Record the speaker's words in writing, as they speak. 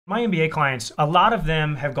My NBA clients, a lot of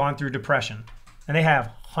them have gone through depression and they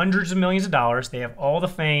have hundreds of millions of dollars. They have all the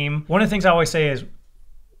fame. One of the things I always say is,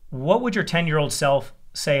 what would your 10-year-old self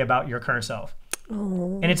say about your current self?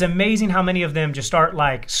 Oh. And it's amazing how many of them just start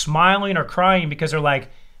like smiling or crying because they're like,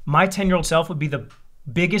 my 10-year-old self would be the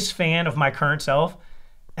biggest fan of my current self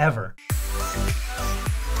ever.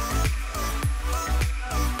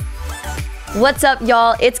 What's up,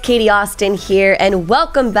 y'all? It's Katie Austin here, and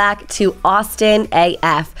welcome back to Austin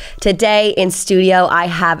AF. Today in studio, I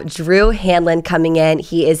have Drew Hanlen coming in.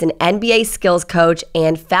 He is an NBA skills coach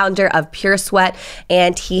and founder of Pure Sweat,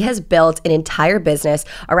 and he has built an entire business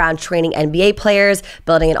around training NBA players,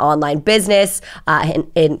 building an online business,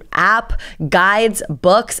 an app, guides,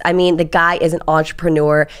 books. I mean, the guy is an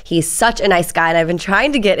entrepreneur. He's such a nice guy, and I've been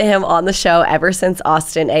trying to get him on the show ever since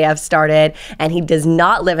Austin AF started, and he does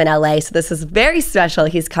not live in LA, so this is very special.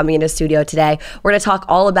 He's coming into studio today. We're going to talk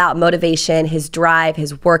all about motivation, his drive,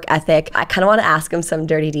 his work ethic. I kind of want to ask him some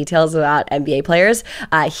dirty details about NBA players.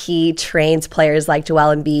 He trains players like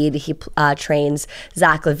Joel Embiid. He trains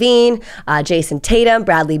Zach LaVine, Jason Tatum,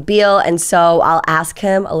 Bradley Beal. And so I'll ask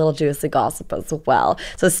him a little juicy gossip as well.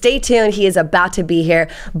 So stay tuned. He is about to be here.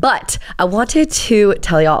 But I wanted to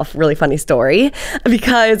tell y'all a really funny story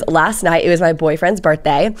because last night it was my boyfriend's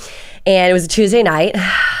birthday. And it was a Tuesday night.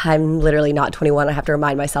 I'm literally not 21. I have to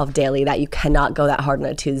remind myself daily that you cannot go that hard on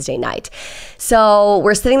a Tuesday night. So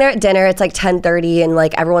we're sitting there at dinner. It's like 10:30 and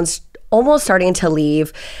like everyone's almost starting to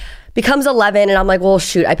leave. Becomes 11 and I'm like, well,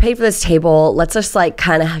 shoot, I paid for this table. Let's just like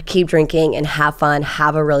kind of keep drinking and have fun,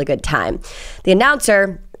 have a really good time. The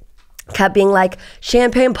announcer kept being like,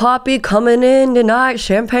 Champagne Poppy coming in tonight,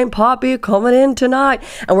 Champagne Poppy coming in tonight.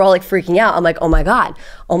 And we're all like freaking out. I'm like, oh my God.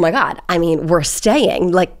 I mean, we're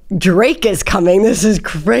staying. Like, Drake is coming. This is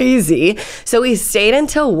crazy. So we stayed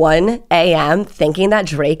until 1 a.m. thinking that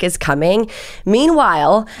Drake is coming.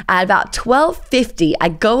 Meanwhile, at about 12:50, I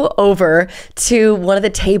go over to one of the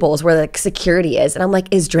tables where the security is. And I'm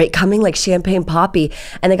like, is Drake coming? Like Champagne Poppy.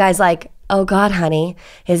 And the guy's like, oh God, honey,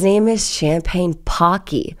 his name is Champagne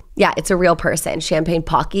Pocky. Yeah, it's a real person, Champagne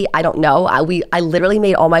Pocky. I don't know. I literally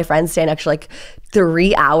made all my friends stay an extra like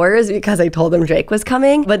 3 hours because I told them Drake was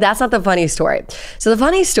coming. But that's not the funny story. So the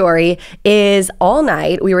funny story is all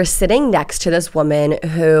night we were sitting next to this woman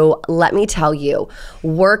who, let me tell you,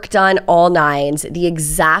 work done all nines, the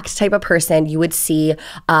exact type of person you would see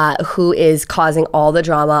who is causing all the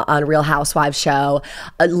drama on Real Housewives show.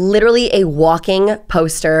 Literally a walking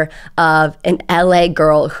poster of an LA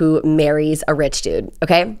girl who marries a rich dude,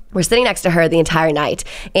 okay? We're sitting next to her the entire night,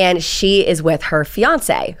 and she is with her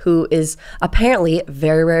fiance, who is apparently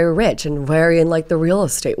very, very rich and very in like the real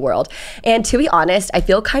estate world. And to be honest, I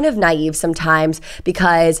feel kind of naive sometimes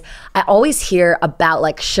because I always hear about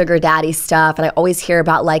like sugar daddy stuff, and I always hear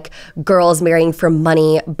about like girls marrying for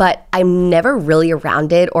money, but I'm never really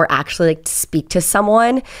around it or actually like to speak to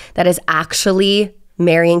someone that is actually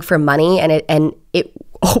marrying for money, and it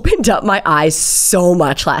opened up my eyes so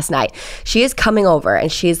much last night. She is coming over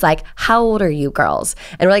and she's like, how old are you girls?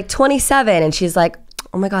 And we're like 27. And she's like,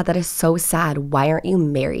 oh my God, that is so sad. Why aren't you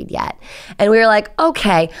married yet? And we were like,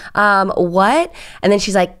 okay, what? And then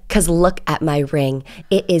she's like, because look at my ring.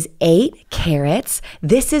 It is 8 carats.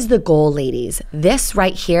 This is the goal, ladies. This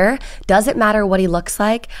right here, doesn't matter what he looks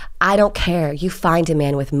like. I don't care. You find a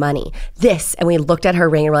man with money. This, and we looked at her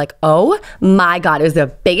ring and we're like, oh my God, it was the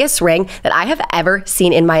biggest ring that I have ever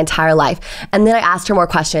seen in my entire life. And then I asked her more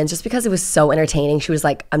questions just because it was so entertaining. She was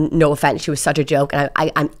like, no offense, she was such a joke. And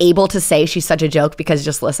I'm able to say she's such a joke because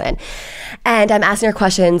just listen. And I'm asking her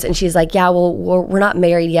questions and she's like, yeah, well, we're not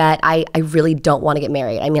married yet. I really don't want to get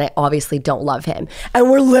married. I mean, I obviously don't love him. And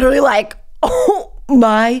we're literally like, oh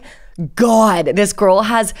my God, this girl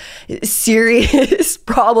has serious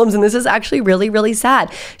problems, and this is actually really, really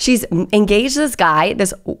sad. She's engaged to this guy,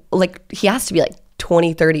 he has to be like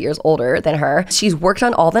 20, 30 years older than her. She's worked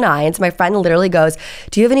on all the nines. My friend literally goes,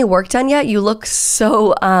 do you have any work done yet? You look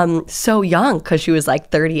so young, because she was like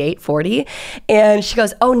 38, 40. And she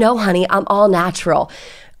goes, oh no, honey, I'm all natural.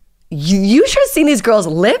 You should have seen these girls'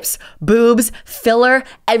 lips, boobs, filler,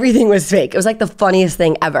 everything was fake. It was like the funniest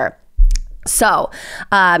thing ever. So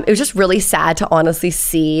it was just really sad to honestly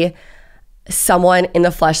see someone in the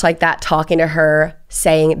flesh like that talking to her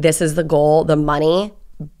saying, this is the goal, the money,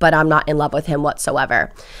 but I'm not in love with him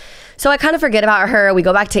whatsoever. So I kind of forget about her. We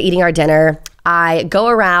go back to eating our dinner. I go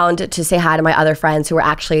around to say hi to my other friends who were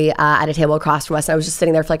actually at a table across from us. And I was just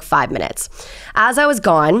sitting there for like 5 minutes. As I was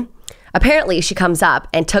gone, Apparently, she comes up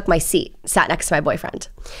and took my seat, sat next to my boyfriend.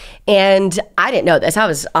 And I didn't know this. I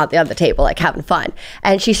was on the other table, like having fun.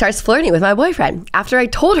 And she starts flirting with my boyfriend. After I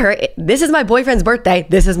told her, this is my boyfriend's birthday,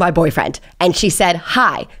 this is my boyfriend. And she said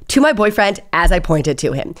hi to my boyfriend as I pointed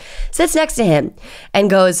to him. Sits next to him and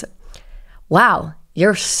goes, wow,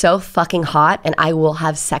 you're so fucking hot and I will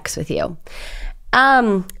have sex with you.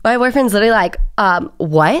 My boyfriend's literally like,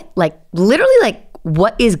 what? Like, literally like,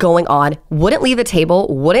 what is going on? Wouldn't leave the table,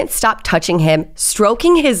 wouldn't stop touching him,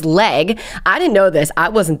 stroking his leg. I didn't know this. I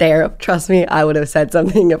wasn't there. Trust me, I would have said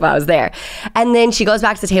something if I was there. And then she goes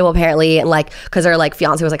back to the table apparently, and like, because her like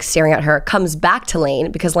fiance was like staring at her, comes back to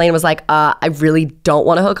Lane because Lane was like, I really don't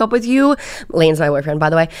want to hook up with you. Lane's my boyfriend,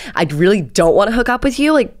 by the way. I really don't want to hook up with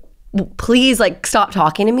you. Like, please, like, stop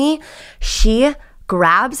talking to me. She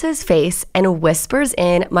grabs his face and whispers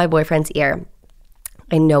in my boyfriend's ear,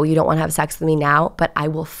 I know you don't want to have sex with me now, but I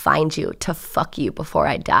will find you to fuck you before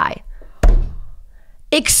I die.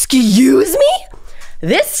 Excuse me?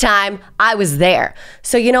 This time I was there.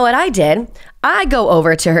 So you know what I did? I go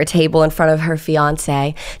over to her table in front of her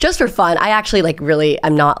fiance just for fun. I actually like really,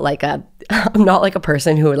 I'm not like a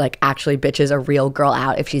person who like actually bitches a real girl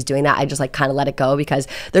out if she's doing that. I just like kind of let it go because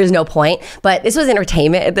there's no point. But this was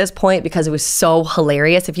entertainment at this point because it was so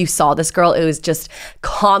hilarious. If you saw this girl, it was just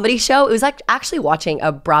comedy show. It was like actually watching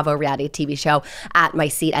a Bravo reality TV show at my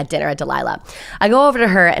seat at dinner at Delilah. I go over to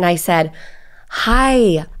her and I said,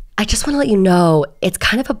 hi, I just want to let you know, it's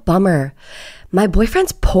kind of a bummer. My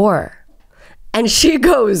boyfriend's poor. And she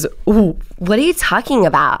goes, ooh, what are you talking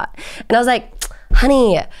about? And I was like,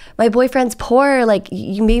 honey, my boyfriend's poor. Like,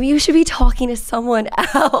 maybe you should be talking to someone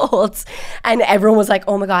else. And everyone was like,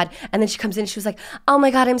 oh my God. And then she comes in, she was like, oh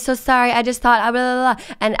my God, I'm so sorry. I just thought, blah, blah, blah.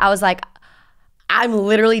 And I was like, I'm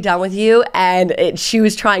literally done with you. And she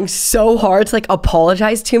was trying so hard to like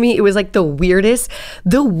apologize to me. It was like the weirdest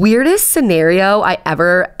scenario I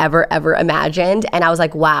ever imagined. And I was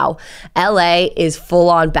like, wow, LA is full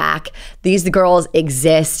on back. These girls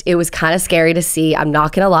exist. It was kind of scary to see. I'm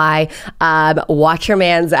not gonna lie. Watch your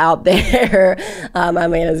man's out there. My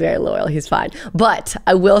man is very loyal. He's fine. But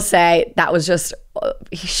I will say that was just,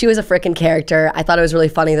 she was a freaking character. I thought it was really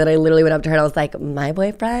funny that I literally went up to her and I was like, my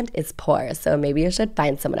boyfriend is poor, so maybe you should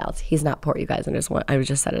find someone else. He's not poor, you guys. I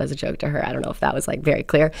just said it as a joke to her. I don't know if that was like very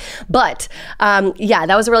clear. But yeah,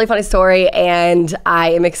 that was a really funny story. And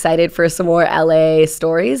I am excited for some more LA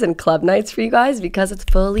stories and club nights for you guys because it's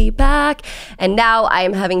fully back. And now I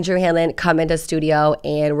am having Drew Hanlen come into studio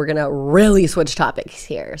and we're gonna really switch topics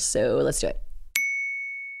here. So let's do it.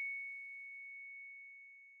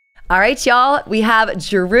 All right, y'all, we have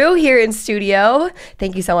Drew here in studio.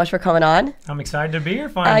 Thank you so much for coming on. I'm excited to be here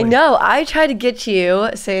finally. I know. I tried to get you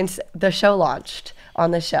since the show launched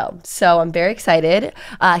on the show. So I'm very excited.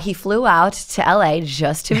 He flew out to LA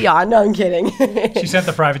just to be on. No, I'm kidding. She sent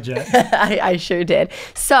the private jet. I sure did.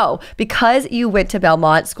 So because you went to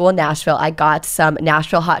Belmont School in Nashville, I got some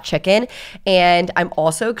Nashville hot chicken. And I'm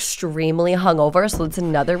also extremely hungover. So that's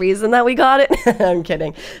another reason that we got it. I'm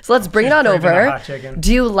kidding. So let's bring it on over. Hot chicken.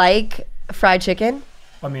 Do you like fried chicken?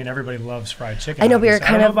 I mean, everybody loves fried chicken. I know, but you're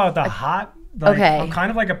kind of... I don't know about the hot. Like, okay. I'm kind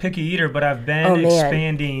of like a picky eater, but I've been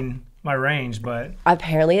expanding my range, but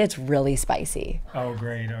apparently it's really spicy. Oh,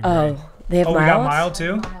 great. Oh, they have mild? We got mild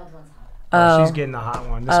too? Oh, she's getting the hot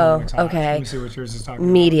one. This one looks hot. Okay. Let me see what yours is talking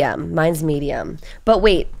about. Medium. Mine's medium. But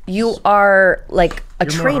wait, you are like a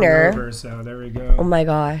You're trainer. More hungover, so there we go. Oh my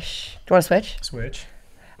gosh. Do you want to switch? Switch.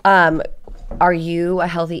 Are you a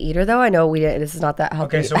healthy eater though? I know we didn't, this is not that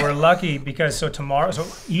healthy. Okay, so we're lucky because tomorrow,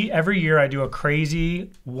 every year I do a crazy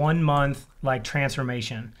 1 month like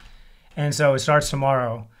transformation. And so it starts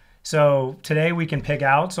tomorrow. So today we can pick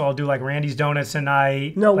out. So I'll do like Randy's Donuts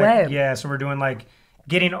tonight. No way. Yeah. So we're doing like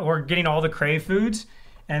getting all the crave foods.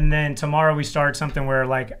 And then tomorrow we start something where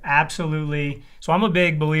like absolutely. So I'm a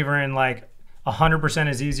big believer in like 100%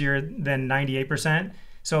 is easier than 98%.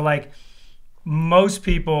 So like most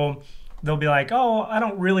people, they'll be like, oh, I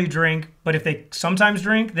don't really drink. But if they sometimes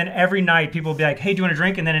drink, then every night people will be like, hey, do you want to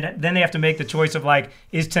drink? And then they have to make the choice of like,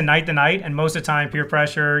 is tonight the night? And most of the time peer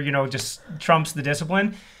pressure, just trumps the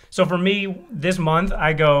discipline. So for me, this month,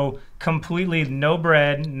 I go completely no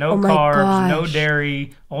bread, no carbs, no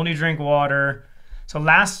dairy, only drink water. So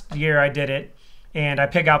last year I did it, and I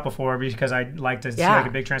pick out before because I like to see like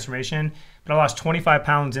a big transformation. But I lost 25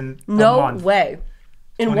 pounds in a month. No way.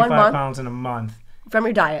 In 1 month? 25 pounds in a month. From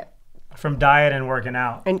your diet? From diet and working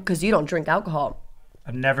out. And because you don't drink alcohol.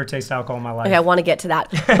 I've never tasted alcohol in my life. Okay, I want to get to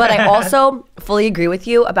that. But I also fully agree with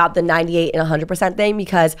you about the 98 and 100% thing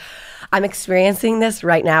because I'm experiencing this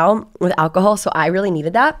right now with alcohol, so I really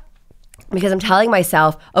needed that. because I'm telling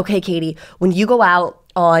myself, okay, Katie, when you go out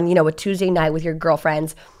on, a Tuesday night with your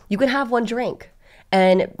girlfriends, you can have one drink.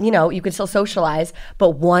 And, you can still socialize,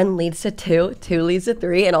 but one leads to two leads to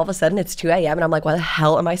three, and all of a sudden it's 2 a.m. and I'm like, why the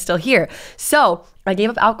hell am I still here? So I gave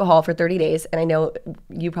up alcohol for 30 days, and I know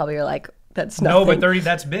you probably are like, that's nothing. No, but 30,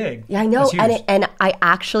 that's big. Yeah, I know. And I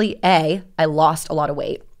actually, I lost a lot of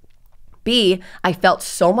weight. B, I felt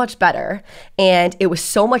so much better, and it was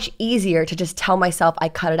so much easier to just tell myself I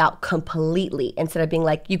cut it out completely instead of being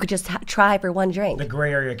like, you could just try for one drink. The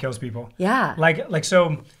gray area kills people. Yeah. Like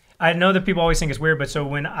so I know that people always think it's weird, but so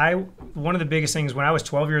one of the biggest things, when I was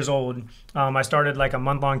 12 years old, I started like a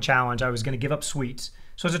month-long challenge. I was going to give up sweets.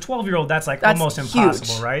 So as a 12-year-old, that's almost impossible,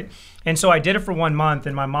 huge. Right? And so I did it for 1 month,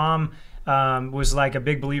 and my mom was like a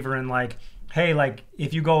big believer in like, hey, like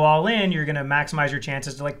if you go all in, you're going to maximize your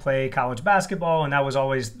chances to like play college basketball. And that was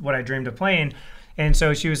always what I dreamed of playing. And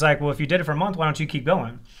so she was like, well, if you did it for a month, why don't you keep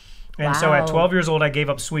going? And so at 12 years old, I gave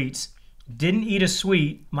up sweets. Didn't eat a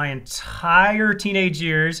sweet my entire teenage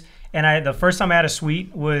years. And the first time I had a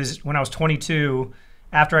sweet was when I was 22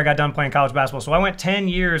 after I got done playing college basketball. So I went 10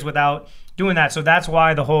 years without doing that. So that's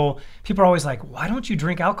why people are always like, why don't you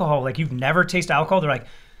drink alcohol? Like you've never tasted alcohol? They're like,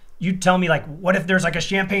 you tell me like, what if there's like a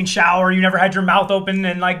champagne shower, you never had your mouth open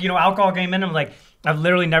and like, alcohol came in? I'm like, I've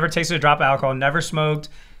literally never tasted a drop of alcohol, never smoked,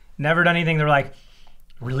 never done anything. They're like,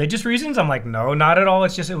 religious reasons? I'm like, no, not at all.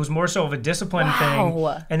 It was more so of a discipline thing.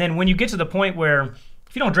 And then when you get to the point where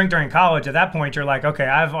if you don't drink during college, at that point you're like, okay,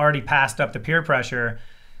 I've already passed up the peer pressure.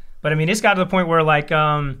 But I mean, it's got to the point where like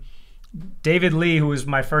David Lee, who was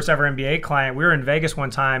my first ever NBA client, we were in Vegas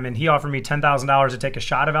one time and he offered me $10,000 to take a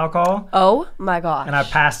shot of alcohol. Oh my gosh. And I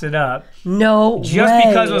passed it up. No way. Just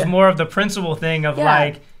because it was more of the principle thing of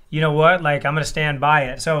like, you know what, like I'm going to stand by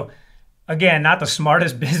it. So again, not the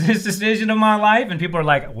smartest business decision of my life. And people are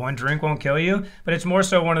like, one drink won't kill you. But it's more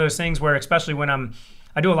so one of those things where, especially when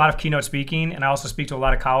I do a lot of keynote speaking and I also speak to a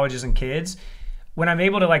lot of colleges and kids. When I'm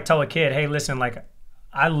able to like tell a kid, hey, listen, like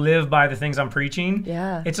I live by the things I'm preaching.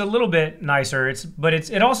 Yeah. It's a little bit nicer.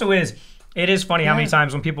 It also is. It is funny how many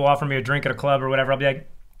times when people offer me a drink at a club or whatever, I'll be like,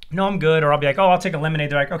 no, I'm good. Or I'll be like, oh, I'll take a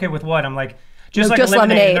lemonade. They're like, okay, with what? I'm like, just a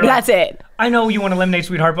lemonade. That's it. I know you want a lemonade,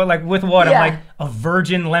 sweetheart, but like with what? Yeah. I'm like, a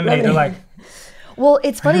virgin lemonade. They're like, well,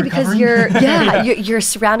 it's funny because you're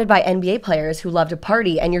surrounded by NBA players who love to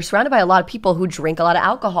party, and you're surrounded by a lot of people who drink a lot of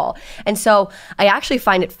alcohol. And so I actually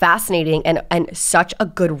find it fascinating and such a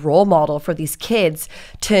good role model for these kids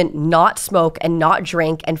to not smoke and not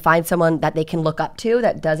drink and find someone that they can look up to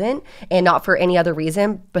that doesn't, and not for any other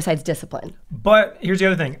reason besides discipline. But here's the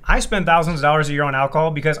other thing. I spend thousands of dollars a year on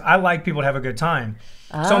alcohol because I like people to have a good time.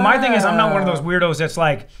 So my thing is I'm not one of those weirdos that's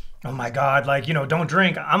like, oh my God, like, don't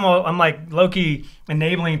drink. I'm like low-key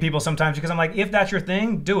enabling people sometimes because I'm like, if that's your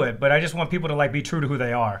thing, do it. But I just want people to like be true to who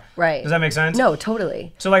they are. Right. Does that make sense? No,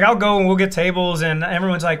 totally. So like I'll go and we'll get tables and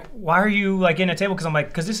everyone's like, why are you like in a table? Because I'm like,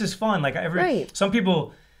 because this is fun. Like some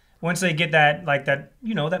people, once they get that, like that,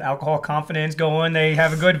 that alcohol confidence going, they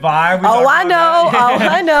have a good vibe.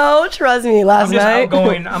 I know. Trust me,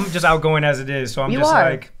 I'm just outgoing as it is. So I'm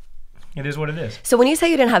like, it is what it is. So when you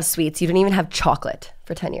say you didn't have sweets, you didn't even have chocolate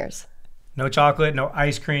for 10 years. No chocolate, no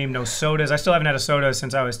ice cream, no sodas. I still haven't had a soda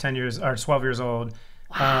since I was 12 years old.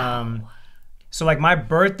 Wow. So like my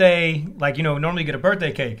birthday, like, normally you get a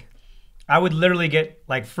birthday cake. I would literally get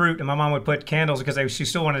like fruit and my mom would put candles because she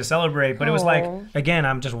still wanted to celebrate. But it was like, again,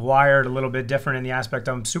 I'm just wired a little bit different in the aspect.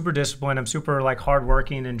 I'm super disciplined. I'm super like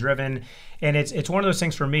hardworking and driven. And it's one of those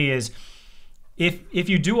things for me is, if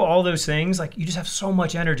you do all those things, like you just have so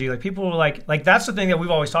much energy. Like people are like that's the thing that we've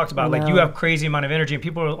always talked about. Like you have crazy amount of energy, and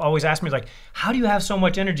people always ask me like, how do you have so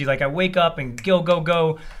much energy? Like I wake up and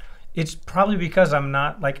go. It's probably because I'm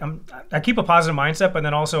not like I keep a positive mindset, but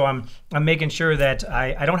then also I'm making sure that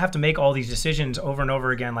I don't have to make all these decisions over and over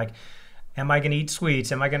again. Like, am I going to eat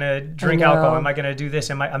sweets? Am I going to drink alcohol? Am I going to do this?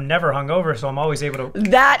 I'm never hungover, so I'm always able to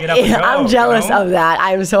get up and go. I'm jealous of that.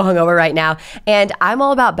 I'm so hungover right now. And I'm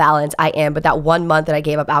all about balance. I am. But that 1 month that I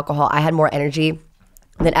gave up alcohol, I had more energy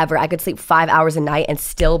than ever. I could sleep 5 hours a night and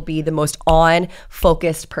still be the most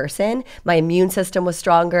focused person. My immune system was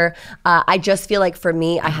stronger. I just feel like for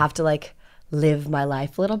me, I have to like live my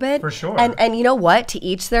life a little bit. For sure. And you know what? To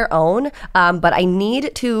each their own. But I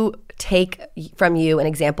need to take from you an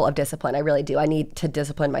example of discipline. I really do. I need to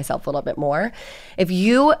discipline myself a little bit more. If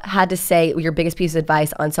you had to say your biggest piece of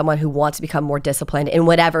advice on someone who wants to become more disciplined in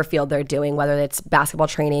whatever field they're doing, whether it's basketball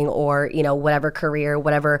training or, whatever career,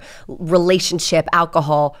 whatever relationship,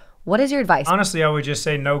 alcohol, What is your advice? Honestly, I would just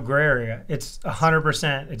say no gray area. It's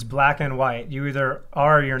 100%. It's black and white. You either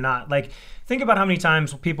are or you're not. Like, think about how many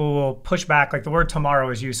times people will push back. Like the word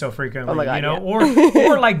tomorrow is used so frequently. Oh my God, you know, yeah.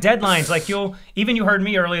 or like deadlines. Like you heard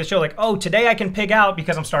me earlier in the show. Like, oh, today I can pig out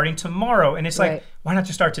because I'm starting tomorrow, and it's like, Right. why not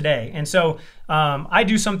just start today? And so I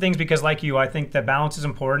do some things because, like you, I think that balance is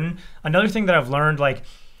important. Another thing that I've learned, like,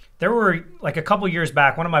 there were like a couple years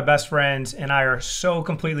back, one of my best friends and I are so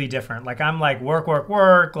completely different. Like I'm like work,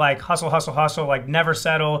 like hustle, like never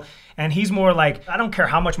settle. And he's more like, I don't care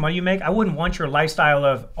how much money you make. I wouldn't want your lifestyle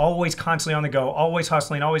of always constantly on the go, always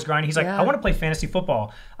hustling, always grinding. He's like, Yeah. I want to play fantasy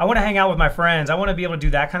football. I want to hang out with my friends. I want to be able to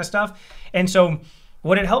do that kind of stuff. And so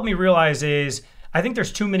what it helped me realize is I think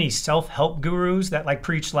there's too many self-help gurus that like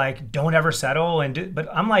preach like, don't ever settle. But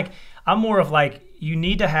I'm more of like, you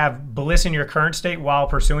need to have bliss in your current state while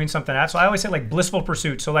pursuing something else. So I always say like blissful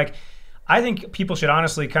pursuit. So like, I think people should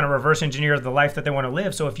honestly kind of reverse engineer the life that they want to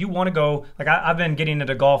live. So if you want to go, like I've been getting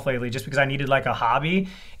into golf lately just because I needed like a hobby.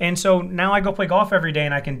 And so now I go play golf every day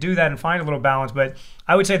and I can do that and find a little balance. But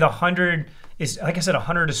I would say the 100 is, like I said,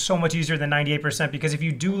 100 is so much easier than 98% because if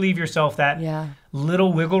you do leave yourself that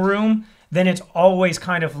little wiggle room, then it's always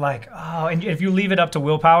kind of like, oh, and if you leave it up to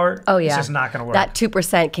willpower, it's just not going to work. That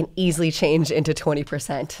 2% can easily change into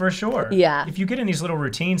 20%. For sure. Yeah. If you get in these little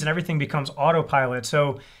routines and everything becomes autopilot.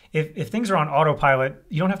 So if things are on autopilot,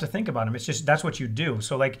 you don't have to think about them. It's just, that's what you do.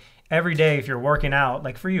 So like every day, if you're working out,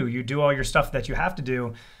 like for you do all your stuff that you have to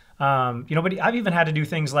do. But I've even had to do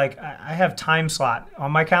things like I have time slot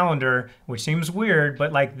on my calendar, which seems weird,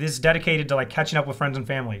 but like this is dedicated to like catching up with friends and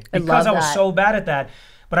family because I was so bad at that.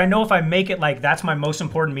 But I know if I make it like that's my most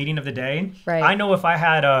important meeting of the day, I know if I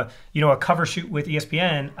had a cover shoot with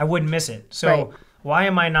ESPN, I wouldn't miss it. So why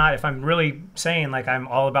am I not, if I'm really saying like I'm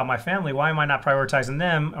all about my family, why am I not prioritizing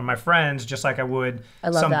them or my friends just like I would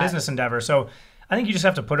some business endeavor? So I think you just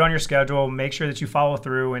have to put it on your schedule, make sure that you follow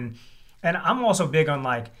through. And I'm also big on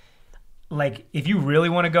like if you really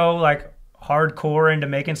want to go like hardcore into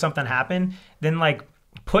making something happen, then like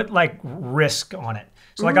put like risk on it.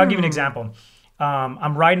 So like I'll give you an example.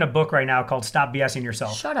 I'm writing a book right now called Stop BSing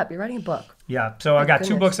Yourself. Shut up, you're writing a book. Yeah, so I got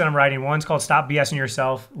 2 books that I'm writing. One's called Stop BSing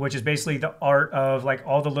Yourself, which is basically the art of like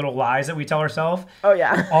all the little lies that we tell ourselves. Oh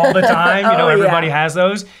yeah. All the time, everybody has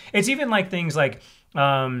those. It's even like things like,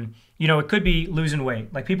 it could be losing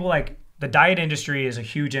weight. Like people like, the diet industry is a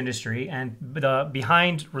huge industry and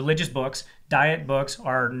behind religious books, diet books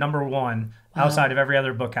are number 1 outside of every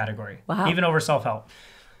other book category, even over self-help.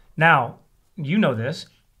 Now, you know this.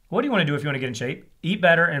 What do you want to do if you want to get in shape? Eat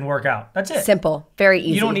better and work out. That's it. Simple. Very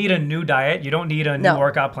easy. You don't need a new diet. You don't need a new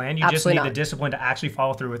workout plan. You just need not. the discipline to actually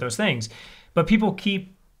follow through with those things. But people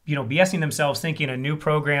keep, BSing themselves thinking a new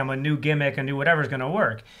program, a new gimmick, a new whatever is going to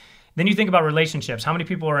work. Then you think about relationships. How many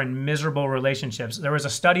people are in miserable relationships? There was a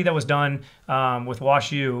study that was done with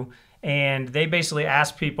WashU, and they basically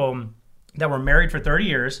asked people that were married for 30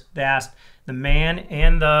 years. They asked the man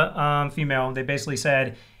and the female. They basically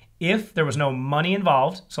said, if there was no money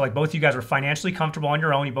involved, so like both of you guys were financially comfortable on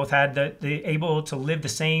your own, you both had the able to live the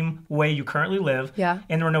same way you currently live, and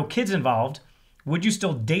there were no kids involved, would you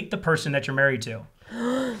still date the person that you're married to?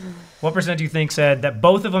 What percent do you think said that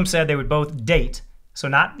both of them said they would both date? So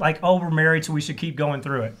not like, oh, we're married, so we should keep going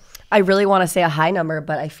through it. I really want to say a high number,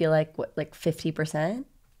 but I feel like, what, like 50%?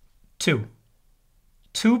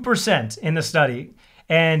 2% in the study.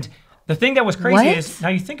 And the thing that was crazy is, now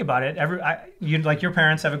you think about it, like your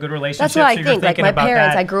parents have a good relationship. That's what I so think. Like my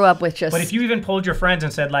parents, I grew up with just. But if you even polled your friends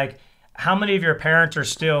and said like, how many of your parents are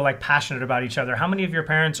still like passionate about each other? How many of your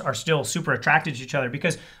parents are still super attracted to each other?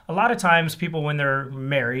 Because a lot of times people, when they're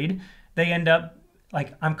married, they end up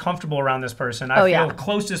like, I'm comfortable around this person. I feel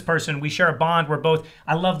close to this person. We share a bond. We're both,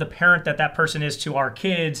 I love the parent that person is to our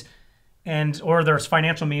kids, or there's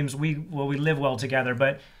financial means we live well together.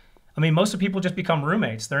 But I mean, most of people just become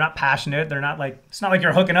roommates. They're not passionate. They're not like, it's not like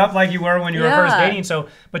you're hooking up like you were when you were first dating. So,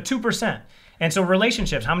 but 2%. And so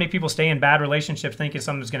relationships, how many people stay in bad relationships thinking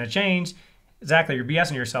something's going to change? Exactly, you're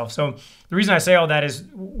BSing yourself. So the reason I say all that is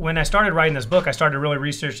when I started writing this book, I started really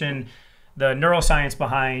researching the neuroscience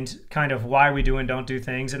behind kind of why we do and don't do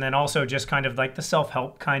things. And then also just kind of like the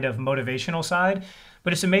self-help kind of motivational side.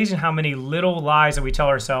 But it's amazing how many little lies that we tell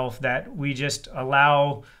ourselves that we just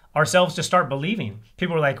allow ourselves to start believing.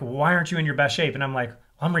 People are like, why aren't you in your best shape? And I'm like,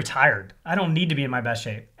 I'm retired. I don't need to be in my best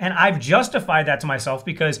shape. And I've justified that to myself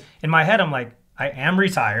because in my head, I'm like, I am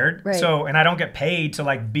retired. So, and I don't get paid to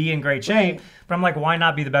like be in great shape, but I'm like, why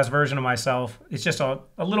not be the best version of myself? It's just a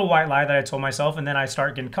little white lie that I told myself. And then I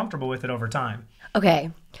start getting comfortable with it over time.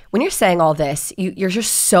 Okay. When you're saying all this, you're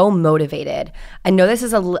just so motivated. I know this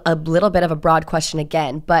is a little bit of a broad question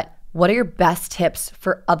again, but what are your best tips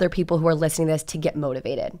for other people who are listening to this to get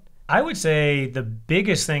motivated? I would say the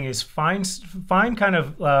biggest thing is find kind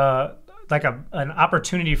of like an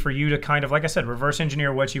opportunity for you to kind of, like I said, reverse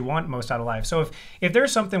engineer what you want most out of life. So if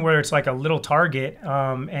there's something where it's like a little target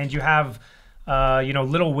and you have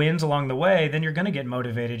little wins along the way, then you're going to get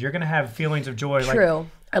motivated. You're going to have feelings of joy. True.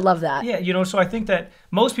 I love that. Yeah, so I think that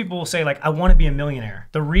most people will say, like, I want to be a millionaire.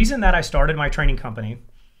 The reason that I started my training company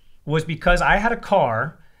was because I had a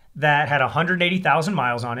car that had 180,000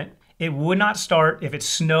 miles on it. It would not start if it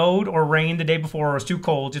snowed or rained the day before or was too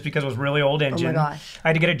cold, just because it was really old engine. Oh my gosh. I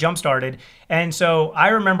had to get it jump started. And so I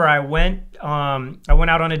remember I went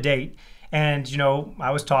out on a date, and I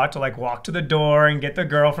was taught to like walk to the door and get the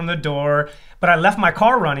girl from the door, but I left my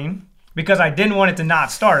car running because I didn't want it to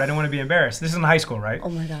not start. I didn't want to be embarrassed. This is in high school, right? Oh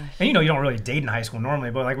my gosh. And you don't really date in high school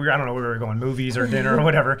normally, but like I don't know, we were going movies or dinner or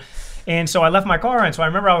whatever. And so I left my car, and so I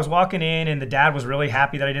remember I was walking in, and the dad was really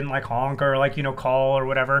happy that I didn't like honk or like call or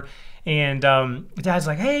whatever. And the dad's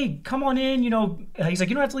like, "Hey, come on in." He's like,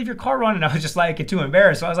 "You don't have to leave your car running." I was just like too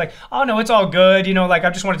embarrassed. So I was like, "Oh no, it's all good." Like I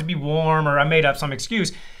just wanted to be warm, or I made up some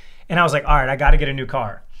excuse. And I was like, "All right, I got to get a new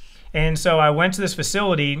car." And so I went to this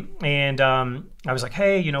facility, and I was like,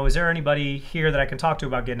 "Hey, is there anybody here that I can talk to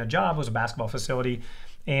about getting a job?" It was a basketball facility.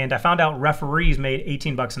 And I found out referees made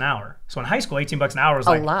 $18 an hour. So in high school, $18 an hour was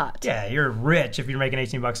like a lot. Yeah, you're rich if you're making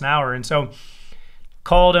 $18 an hour. And so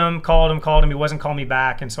called him. He wasn't calling me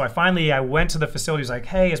back. And so I went to the facility. He was like,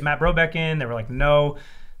 "Hey, is Matt Brobeck in?" They were like, "No."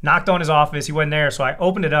 Knocked on his office. He wasn't there. So I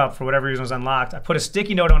opened it up. For whatever reason, it was unlocked. I put a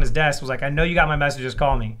sticky note on his desk. Was like, "I know you got my message. Just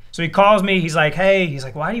call me." So he calls me. He's like, "Hey," he's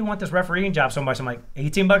like, "Why do you want this refereeing job so much?" I'm like,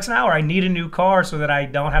 $18 an hour. I need a new car so that I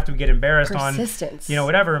don't have to get embarrassed Persistence. on,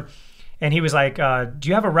 whatever. And he was like, "Do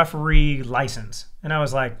you have a referee license?" And I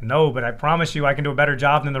was like, "No, but I promise you I can do a better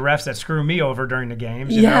job than the refs that screw me over during the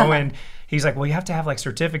games, you know?" And he's like, "Well, you have to have like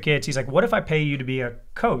certificates." He's like, "What if I pay you to be a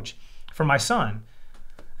coach for my son?"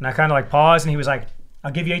 And I kind of like paused, and he was like,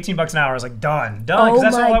 "I'll give you $18 an hour." I was like, done. Oh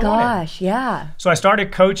that's all I my wanted. gosh, yeah. So I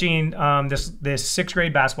started coaching this sixth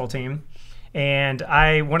grade basketball team. And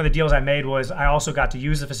one of the deals I made was I also got to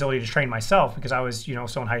use the facility to train myself because I was,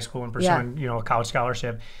 still in high school and pursuing, a college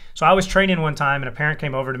scholarship. So I was training one time, and a parent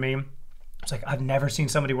came over to me. I was like, "I've never seen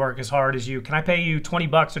somebody work as hard as you. Can I pay you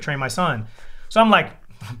 $20 to train my son?" So I'm like,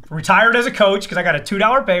 retired as a coach because I got a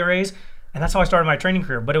 $2 pay raise. And that's how I started my training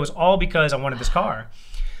career. But it was all because I wanted this car.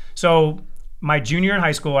 So my junior in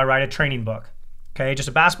high school, I write a training book. Okay, just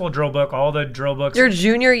a basketball drill book, all the drill books. Your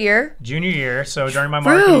junior year? Junior year. So during my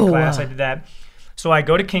marketing class, I did that. So I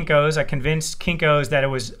go to Kinko's. I convinced Kinko's that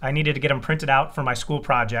I needed to get them printed out for my school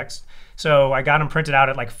projects. So I got them printed out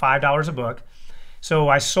at like $5 a book. So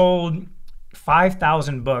I sold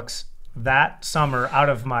 5,000 books that summer out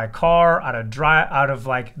of my car, out of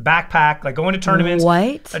like backpack, like going to tournaments.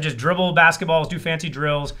 What? I just dribble basketballs, do fancy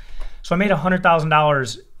drills. So I made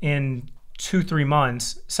 $100,000 in 2-3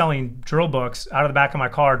 months selling drill books out of the back of my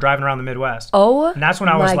car, driving around the Midwest. Oh, and that's when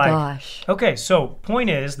I was like, gosh. Okay, so point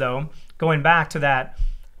is though, going back to that,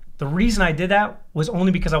 the reason I did that was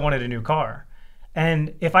only because I wanted a new car.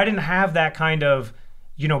 And if I didn't have that kind of,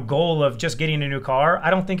 goal of just getting a new car, I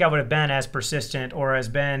don't think I would have been as persistent or as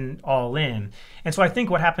been all in. And so I think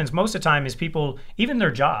what happens most of the time is people, even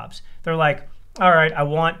their jobs, they're like, all right, I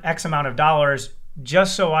want X amount of dollars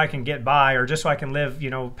just so I can get by, or just so I can live,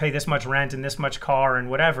 pay this much rent and this much car and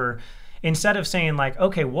whatever, instead of saying like,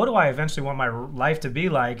 okay, what do I eventually want my life to be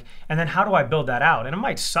like? And then how do I build that out? And it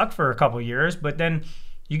might suck for a couple of years, but then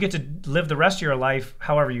you get to live the rest of your life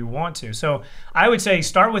however you want to. So I would say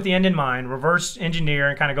start with the end in mind, reverse engineer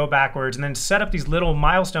and kind of go backwards, and then set up these little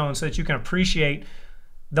milestones so that you can appreciate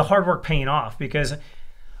the hard work paying off. Because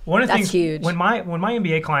one of the things, huge. when my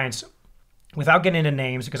MBA clients, without getting into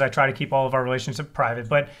names because I try to keep all of our relationships private,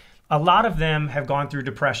 but a lot of them have gone through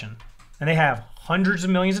depression, and they have hundreds of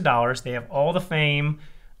millions of dollars. They have all the fame,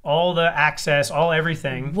 all the access, all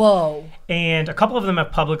everything. Whoa. And a couple of them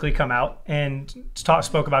have publicly come out and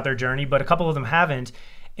spoke about their journey, but a couple of them haven't.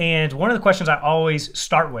 And one of the questions I always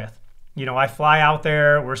start with, I fly out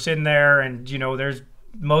there, we're sitting there, and there's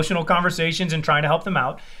emotional conversations and trying to help them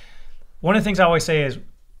out. One of the things I always say is,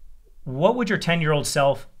 what would your 10-year-old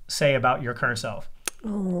self say about your current self?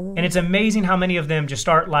 Oh. And it's amazing how many of them just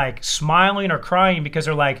start like smiling or crying because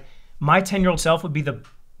they're like, my 10-year-old self would be the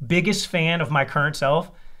biggest fan of my current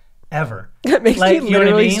self ever. It makes me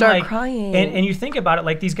literally start crying. And you think about it,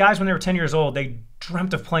 like these guys when they were 10 years old, they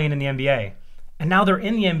dreamt of playing in the NBA. And now they're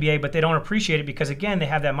in the NBA, but they don't appreciate it because, again, they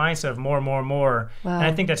have that mindset of more, more, more. Wow. And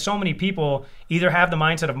I think that so many people either have the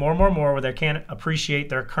mindset of more, more, more, where they can't appreciate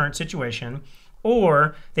their current situation,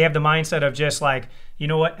 or they have the mindset of just like, you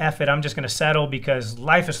know what, F it, I'm just going to settle because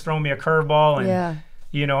life has thrown me a curveball and,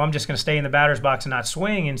 you know, I'm just going to stay in the batter's box and not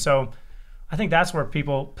swing. And so I think that's where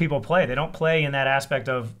people play. They don't play in that aspect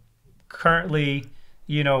of currently,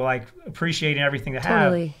 you know, like appreciating everything they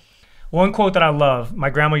have. One quote that I love, my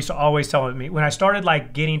grandma used to always tell me, when I started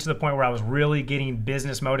like getting to the point where I was really getting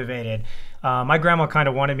business motivated, my grandma kind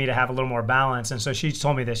of wanted me to have a little more balance. And so she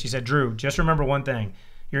told me this. She said, Drew, just remember one thing.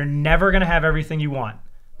 You're never going to have everything you want,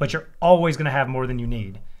 but you're always going to have more than you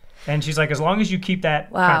need. And she's like, as long as you keep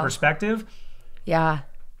that kind of perspective. Yeah.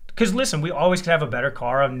 Because listen, we always could have a better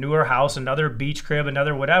car, a newer house, another beach crib,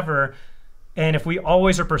 another whatever. And if we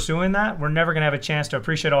always are pursuing that, we're never going to have a chance to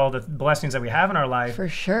appreciate all the blessings that we have in our life. For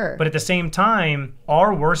sure. But at the same time,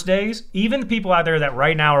 our worst days, even the people out there that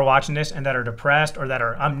right now are watching this and that are depressed or that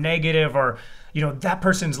are, I'm negative, or, you know, that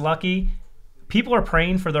person's lucky, people are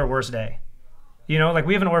praying for their worst day. You know, like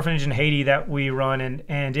we have an orphanage in Haiti that we run,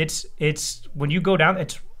 and it's when you go down,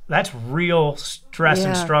 that's real stress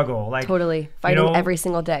and struggle. Like fighting, you know, every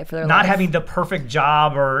single day for their not life. having the perfect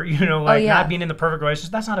job, or, you know, like not being in the perfect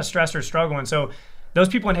relationship. That's not a stress or struggle. And so those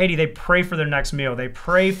people in Haiti, they pray for their next meal. They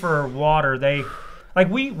pray for water. They like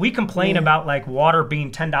we complain about like water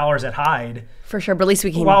being $10 at Hyde. For sure, but at least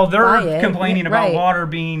we can while they're buy it. complaining about water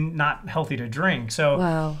being not healthy to drink. So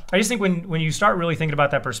I just think when you start really thinking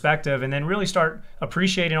about that perspective and then really start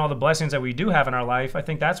appreciating all the blessings that we do have in our life, I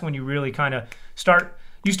think that's when you really kind of start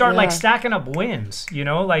like stacking up wins, you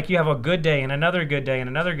know, like you have a good day and another good day and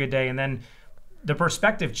another good day. And then the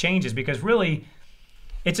perspective changes, because really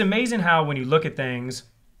it's amazing how when you look at things,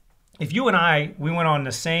 if you and I, we went on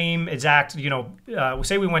the same exact, you know,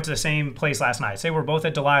 say we went to the same place last night, say we're both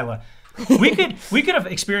at Delilah, we could have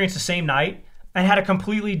experienced the same night and had a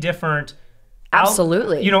completely different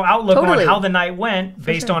outlook on how the night went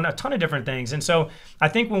based on a ton of different things. And so I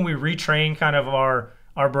think when we retrain kind of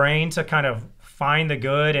our brain to kind of find the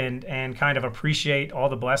good and kind of appreciate all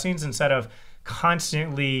the blessings instead of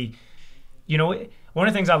constantly, you know, one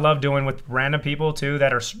of the things I love doing with random people too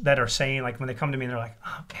that are saying, like when they come to me and they're like,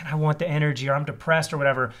 oh man, I want the energy, or I'm depressed or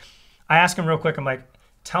whatever, I ask them real quick, I'm like,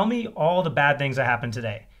 tell me all the bad things that happened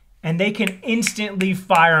today. And they can instantly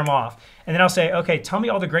fire them off. And then I'll say, okay, tell me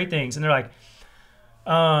all the great things. And they're like,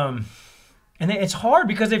 and it's hard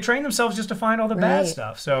because they've trained themselves just to find all the bad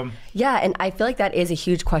stuff. So yeah, and I feel like that is a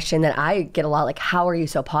huge question that I get a lot. Like, how are you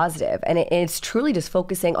so positive? And it's truly just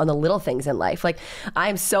focusing on the little things in life. Like,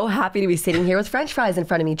 I'm so happy to be sitting here with French fries in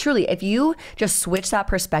front of me. Truly, if you just switch that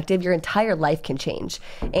perspective, your entire life can change.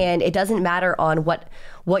 And it doesn't matter on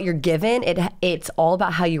what you're given. It's all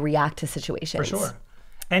about how you react to situations. For sure.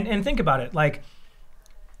 And think about it. Like,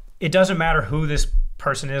 it doesn't matter who this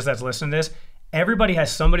person is that's listening to this. Everybody has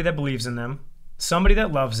somebody that believes in them, somebody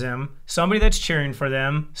that loves them, somebody that's cheering for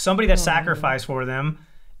them, somebody that sacrificed for them,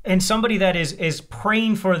 and somebody that is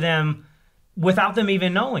praying for them without them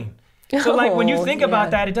even knowing. So like when you think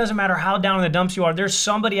about that, it doesn't matter how down in the dumps you are, there's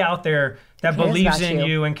somebody out there that believes in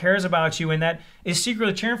you and cares about you and that is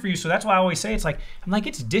secretly cheering for you. So that's why I always say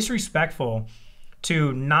it's disrespectful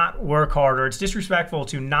to not work hard, or it's disrespectful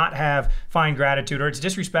to not find gratitude, or it's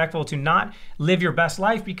disrespectful to not live your best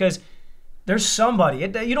life, because there's somebody,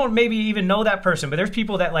 you don't maybe even know that person, but there's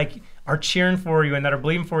people that like are cheering for you and that are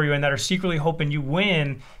believing for you and that are secretly hoping you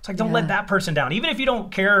win. It's like, don't let that person down. Even if you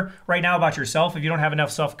don't care right now about yourself, if you don't have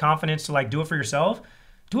enough self-confidence to like do it for yourself,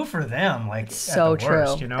 do it for them. Like, it's so true.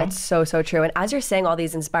 Worst, you know? It's so true. And as you're saying all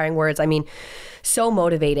these inspiring words, I mean, so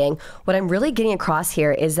motivating. What I'm really getting across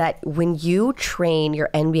here is that when you train your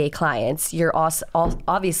NBA clients, you're also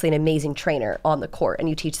obviously an amazing trainer on the court, and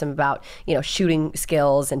you teach them about, you know, shooting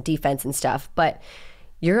skills and defense and stuff. But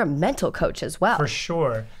you're a mental coach as well. For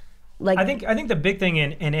sure. Like, I think the big thing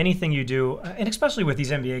in anything you do, and especially with these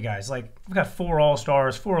NBA guys, like we've got 4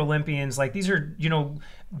 All-Stars, 4 Olympians, like these are, you know,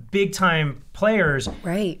 big time players.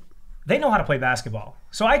 Right. They know how to play basketball.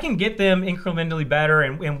 So I can get them incrementally better,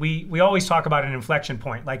 and we always talk about an inflection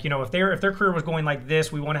point. Like, you know, if their career was going like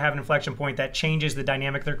this, we want to have an inflection point that changes the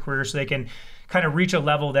dynamic of their career so they can kind of reach a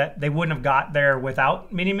level that they wouldn't have got there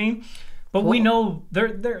without meeting me. But we know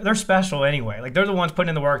they're special anyway. Like, they're the ones putting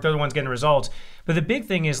in the work, they're the ones getting the results. But the big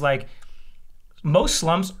thing is, like, most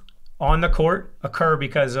slumps on the court occur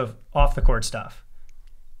because of off the court stuff.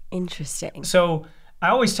 Interesting. So I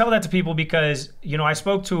always tell that to people because, you know, I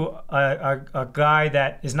spoke to a guy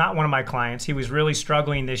that is not one of my clients. He was really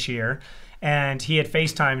struggling this year, and he had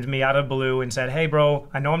FaceTimed me out of the blue and said, hey, bro,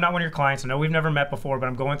 I know I'm not one of your clients. I know we've never met before, but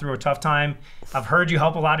I'm going through a tough time. I've heard you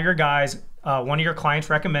help a lot of your guys. One of your clients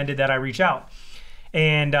recommended that I reach out.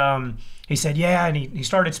 And he said, yeah, and he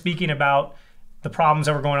started speaking about the problems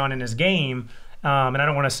that were going on in his game. And I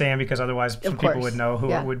don't want to say him because otherwise some people would know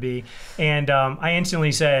who it would be. And I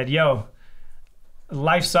instantly said, yo,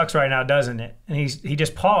 life sucks right now, doesn't it? And he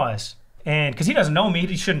just paused. And because he doesn't know me,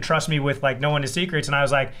 he shouldn't trust me with like knowing his secrets. And I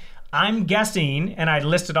was like, I'm guessing. And I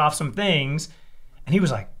listed off some things. And he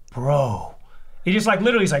was like, bro. He just like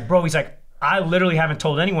literally, he's like, bro, he's like, I literally haven't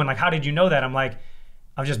told anyone. Like, how did you know that? I'm like,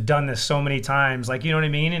 I've just done this so many times. Like, you know what I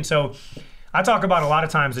mean? And so I talk about a lot of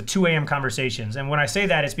times the 2 a.m. conversations. And when I say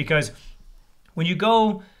that, it's because when you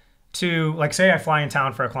go to, like, say I fly in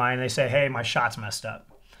town for a client and they say, hey, my shot's messed up.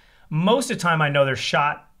 Most of the time I know their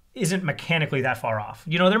shot isn't mechanically that far off.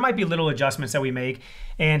 You know, there might be little adjustments that we make.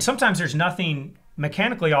 And sometimes there's nothing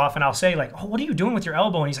mechanically off. And I'll say like, oh, what are you doing with your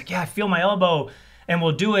elbow? And he's like, yeah, I feel my elbow. And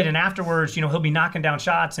we'll do it. And afterwards, you know, he'll be knocking down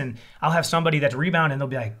shots and I'll have somebody that's rebound and they'll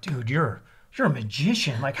be like, dude, you're a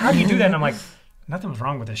magician. Like, how do you do that? And I'm like, nothing was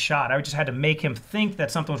wrong with his shot. I just had to make him think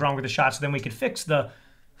that something was wrong with the shot so then we could fix the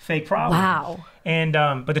fake problem. Wow. And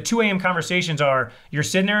but the 2 a.m. conversations are, you're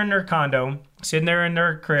sitting there in their condo, sitting there in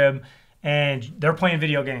their crib, and they're playing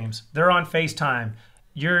video games. They're on FaceTime.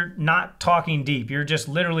 You're not talking deep. You're just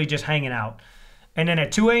literally just hanging out. And then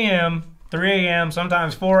at 2 a.m., 3 a.m.,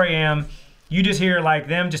 sometimes 4 a.m., you just hear like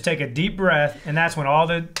them just take a deep breath, and that's when all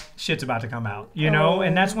the shit's about to come out, you know?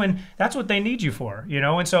 And that's what they need you for, you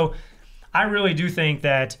know? And so I really do think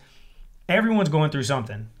that everyone's going through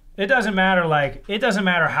something. It doesn't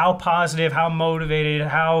matter how positive, how motivated,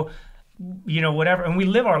 how, you know, whatever. And we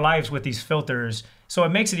live our lives with these filters. So it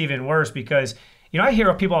makes it even worse because, you know, I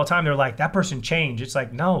hear people all the time, they're like, that person changed. It's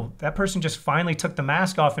like, no, that person just finally took the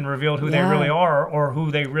mask off and revealed who they really are or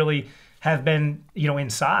who they really have been, you know,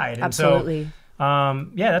 inside. And Absolutely. So,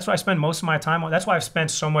 that's why I spend most of my time on. That's why I've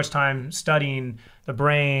spent so much time studying the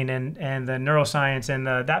brain and the neuroscience and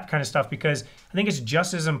that kind of stuff, because I think it's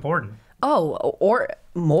just as important. Oh, or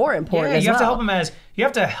more important as you have well. You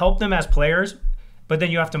have to help them as players, but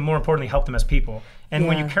then you have to more importantly help them as people. And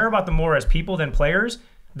when you care about them more as people than players,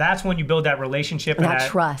 that's when you build that relationship and that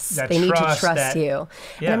trust. They need to trust you.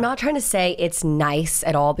 Yeah. And I'm not trying to say it's nice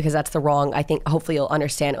at all because that's the wrong, I think hopefully you'll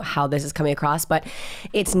understand how this is coming across, but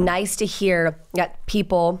it's nice to hear that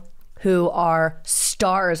people who are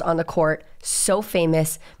stars on the court, so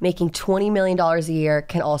famous, making $20 million a year,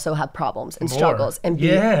 can also have problems and struggles and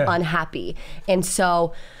be unhappy. And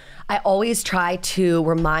so I always try to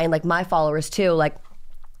remind like my followers too, like,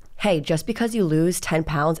 hey, just because you lose 10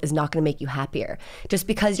 pounds is not gonna make you happier. Just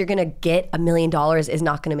because you're gonna get $1 million is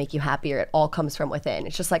not gonna make you happier. It all comes from within.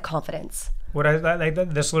 It's just like confidence.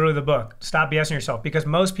 This is literally the book. Stop BSing yourself, because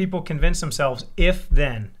most people convince themselves if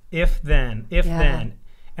then.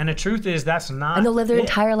 And the truth is that's not And they'll live their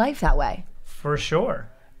entire life that way. For sure.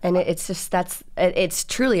 And it's just, it's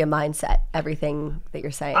truly a mindset, everything that you're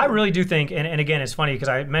saying. I really do think, and again, it's funny because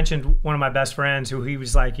I mentioned one of my best friends who he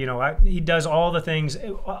was like, you know, he does all the things.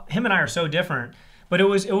 Him and I are so different, but it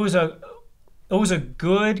was a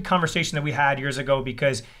good conversation that we had years ago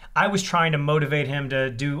because I was trying to motivate him to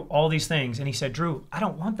do all these things. And he said, Drew, I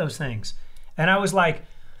don't want those things. And I was like,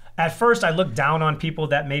 at first, I looked down on people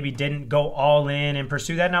that maybe didn't go all in and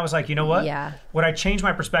pursue that. And I was like, you know what? Yeah. What I changed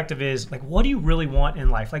my perspective is, like, what do you really want in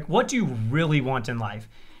life? Like, what do you really want in life?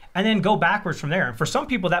 And then go backwards from there. And for some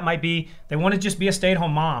people, that might be, they want to just be a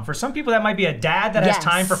stay-at-home mom. For some people, that might be a dad that has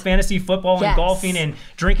time for fantasy football and golfing and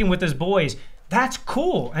drinking with his boys. That's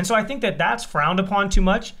cool. And so I think that that's frowned upon too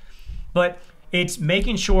much. But it's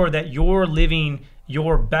making sure that you're living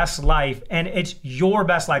your best life, and it's your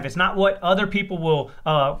best life. It's not what other people will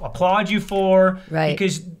applaud you for,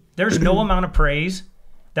 because there's no amount of praise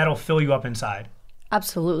that'll fill you up inside.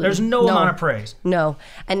 Absolutely. There's no amount of praise. No.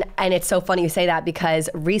 And it's so funny you say that because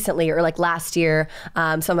recently, or like last year,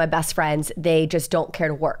 some of my best friends, they just don't care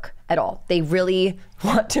to work at all. They really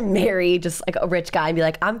want to marry just like a rich guy and be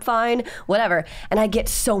like, I'm fine, whatever. And I get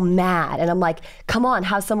so mad. And I'm like, come on,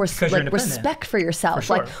 have some respect for yourself. For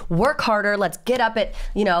sure. Like, work harder. Let's get up at,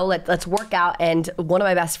 you know, let's work out. And one of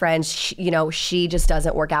my best friends, she just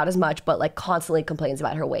doesn't work out as much, but like constantly complains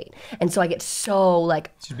about her weight. And so I get so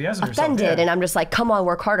like offended. And I'm just like, come on,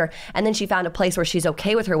 work harder. And then she found a place where she's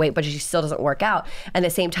okay with her weight, but she still doesn't work out. And at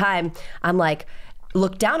the same time, I'm like,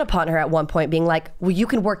 looked down upon her at one point, being like, well, you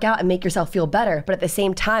can work out and make yourself feel better. But at the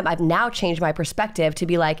same time, I've now changed my perspective to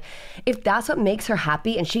be like, if that's what makes her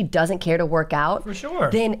happy and she doesn't care to work out, for sure,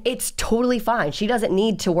 then it's totally fine. She doesn't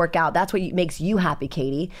need to work out. That's what makes you happy,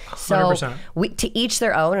 Katie. So 100%. To each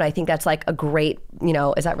their own. And I think that's like a great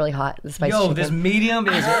is that really hot? The spicy chicken? This medium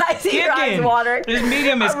is I see your eyes kicking. watering. This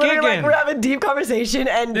medium is kicking. Like, we're having a deep conversation,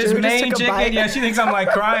 and This Drew just main took a chicken, bite. yeah, she thinks I'm like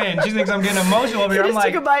crying. She thinks I'm getting emotional over here. He I'm just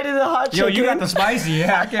like, took a bite of the hot chicken. you got the spicy.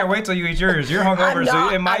 Yeah, I can't wait till you eat yours. You're hungover, so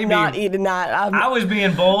it might I'm be. not eating that. I was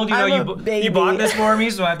being bold. You bought this for me,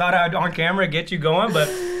 so I thought I'd on camera get you going, but.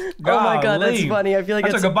 Oh my God, that's funny. I feel like I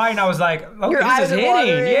took a bite and I was like, oh, this is hitting.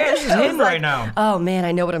 Yeah, this is hitting right now. Oh man,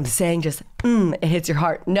 I know what I'm saying. Just, it hits your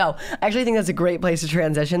heart. No, I actually think that's a great place to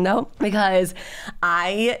transition though, because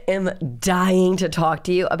I am dying to talk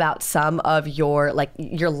to you about some of your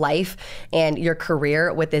life and your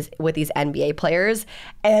career with these NBA players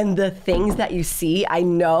and the things that you see. I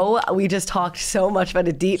know we just talked so much about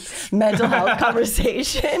a deep mental health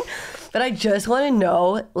conversation, but I just want to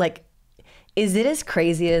know, is it as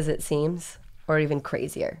crazy as it seems, or even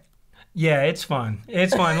crazier? Yeah, it's fun.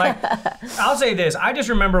 It's fun. Like, I'll say this. I just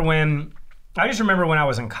remember when I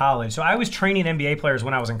was in college. So I was training NBA players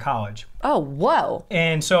when I was in college. Oh, whoa.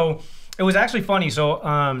 And so it was actually funny. So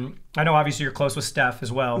I know obviously you're close with Steph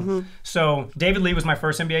as well. Mm-hmm. So David Lee was my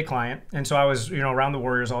first NBA client. And so I was, around the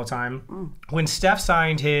Warriors all the time. When Steph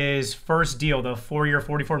signed his first deal, the 4-year,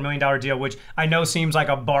 $44 million deal, which I know seems like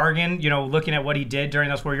a bargain, looking at what he did during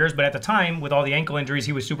those 4 years. But at the time, with all the ankle injuries,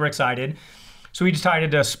 he was super excited. So he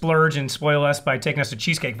decided to splurge and spoil us by taking us to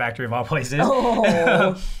Cheesecake Factory of all places.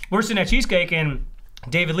 Oh. We're sitting at Cheesecake, and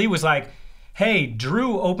David Lee was like, hey,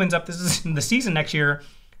 Drew opens up the season next year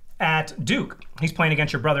at Duke. He's playing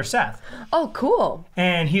against your brother Seth. Oh, cool.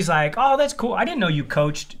 And he's like, oh, that's cool. I didn't know you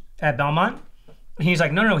coached at Belmont. And he's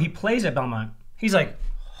like, no, he plays at Belmont. He's like,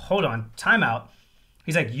 hold on, timeout.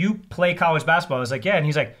 He's like, you play college basketball? I was like, yeah. And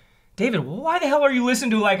he's like, David, why the hell are you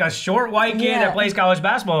listening to like a short white kid that plays college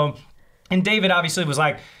basketball? And David obviously was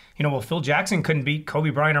like, well, Phil Jackson couldn't beat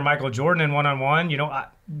Kobe Bryant or Michael Jordan in one-on-one,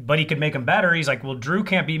 but he could make him better. He's like, well, Drew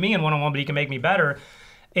can't beat me in one-on-one, but he can make me better.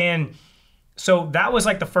 And so that was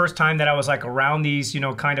like the first time that I was like around these,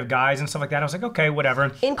 kind of guys and stuff like that. I was like, okay,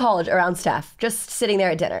 whatever. In college, around Steph, just sitting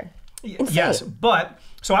there at dinner. Insane. Yes, but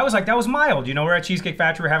so I was like, that was mild. We're at Cheesecake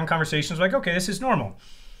Factory, we're having conversations. We're like, okay, this is normal.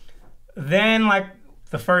 Then like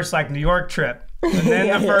the first like New York trip, and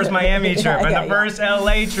then the first Miami trip, and the first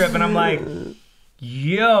LA trip, and I'm like,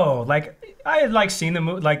 yo, like I had like seen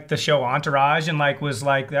the show Entourage, and like was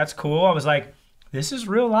like, that's cool. I was like, this is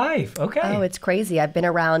real life. Okay. Oh, it's crazy. I've been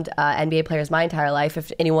around NBA players my entire life.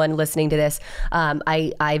 If anyone listening to this,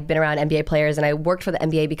 I've been around NBA players, and I worked for the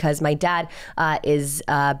NBA because my dad is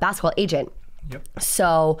a basketball agent. Yep.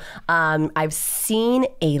 So I've seen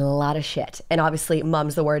a lot of shit, and obviously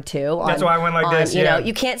 "mum's" the word too. That's why I went like this.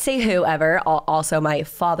 You can't say whoever. Also, my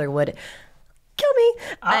father would kill me.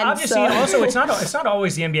 Obviously, also it's not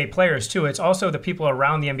always the NBA players too. It's also the people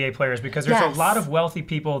around the NBA players, because there's a lot of wealthy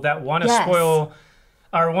people that want to spoil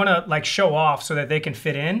or want to like show off so that they can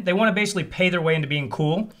fit in. They want to basically pay their way into being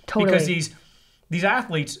cool. Totally. Because these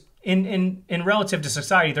athletes in relative to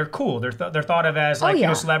society, they're cool. They're thought of as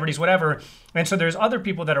like celebrities, whatever. And so there's other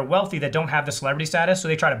people that are wealthy that don't have the celebrity status, so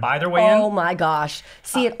they try to buy their way in. Oh my gosh,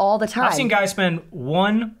 see it all the time. I've seen guys spend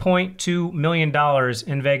 $1.2 million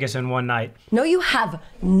in Vegas in one night. No, you have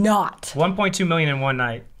not. $1.2 million in one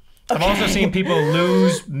night. Okay. I've also seen people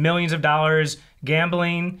lose millions of dollars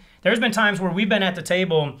gambling. There's been times where we've been at the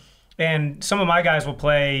table and some of my guys will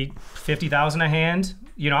play $50,000 a hand.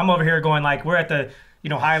 I'm over here going like, we're at the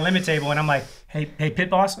high limit table, and I'm like, hey pit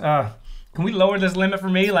boss, can we lower this limit for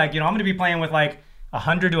me? Like, I'm going to be playing with like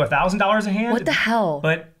 $100 to $1,000 a hand. What the hell?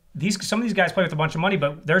 But some of these guys play with a bunch of money,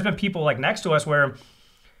 but there's been people like next to us where,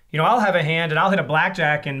 I'll have a hand and I'll hit a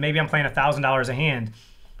blackjack and maybe I'm playing $1,000 a hand.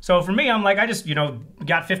 So for me, I'm like, I just,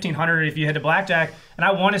 got $1,500 if you hit a blackjack, and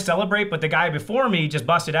I want to celebrate, but the guy before me just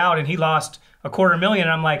busted out and he lost $250,000, and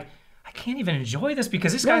I'm like, I can't even enjoy this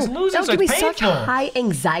because this guy's losing, so it's painful. Such high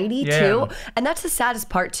anxiety too, and that's the saddest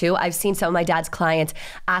part too. I've seen some of my dad's clients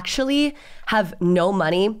actually have no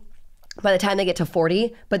money by the time they get to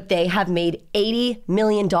 40, but they have made $80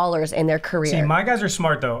 million in their career. See, my guys are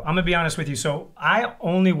smart though. I'm gonna be honest with you. So I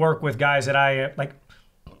only work with guys that I like.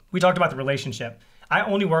 We talked about the relationship. I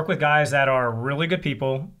only work with guys that are really good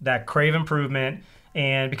people that crave improvement,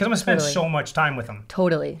 and because I'm gonna spend so much time with them.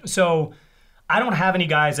 Totally. So I don't have any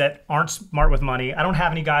guys that aren't smart with money. I don't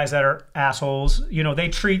have any guys that are assholes. They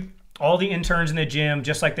treat all the interns in the gym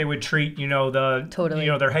just like they would treat,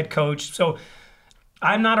 their head coach. So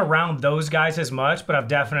I'm not around those guys as much, but I've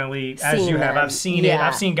definitely, as you have, I've seen it.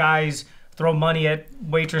 I've seen guys throw money at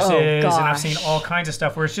waitresses, and I've seen all kinds of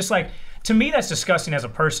stuff where it's just like, to me, that's disgusting as a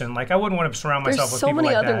person. Like, I wouldn't want to surround myself with people like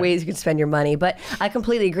that. There's so many other ways you could spend your money, but I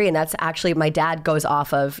completely agree. And that's actually, my dad goes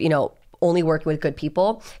off of, only working with good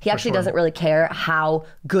people. He actually doesn't really care how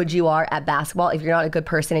good you are at basketball. If you're not a good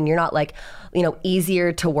person and you're not like,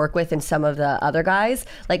 easier to work with than some of the other guys.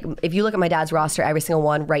 Like if you look at my dad's roster, every single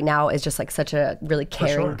one right now is just like such a really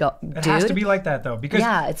caring dude. It has to be like that though, because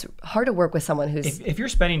it's hard to work with someone who's. If you're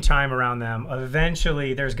spending time around them,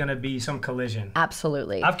 eventually there's going to be some collision.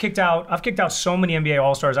 Absolutely. I've kicked out so many NBA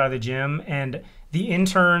All-Stars out of the gym, and the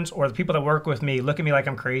interns or the people that work with me look at me like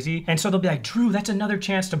I'm crazy. And so they'll be like, Drew, that's another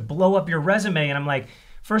chance to blow up your resume. And I'm like,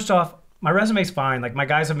 first off, my resume's fine. Like my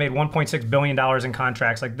guys have made $1.6 billion in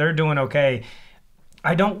contracts. Like they're doing okay.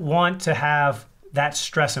 I don't want to have that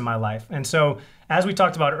stress in my life. And so as we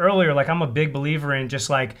talked about earlier, like I'm a big believer in just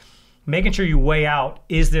like making sure you weigh out,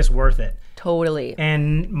 is this worth it? Totally.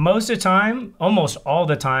 And most of the time, almost all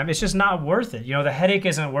the time, it's just not worth it. The headache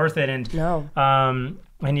isn't worth it. And no.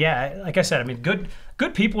 And yeah, like I said, I mean, good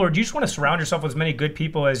people, or you just want to surround yourself with as many good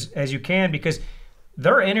people as you can, because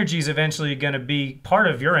their energy is eventually going to be part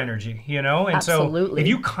of your energy, And Absolutely. So if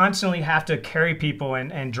you constantly have to carry people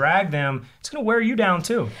and drag them, it's going to wear you down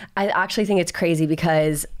too. I actually think it's crazy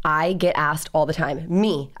because I get asked all the time,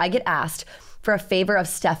 I get asked for a favor of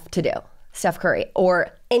Steph Curry,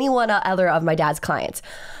 or any one other of my dad's clients.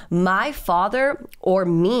 My father or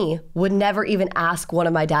me would never even ask one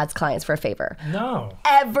of my dad's clients for a favor. No.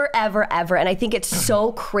 Ever, ever, ever. And I think it's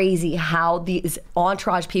so crazy how these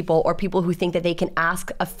entourage people or people who think that they can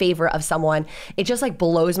ask a favor of someone, it just like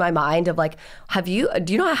blows my mind of like, do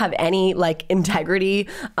you not have any like integrity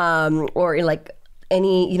or like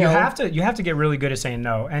any, You have to get really good at saying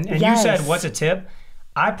no. And Yes. You said, what's a tip?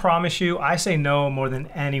 I promise you, I say no more than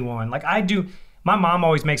anyone. Like I do. My mom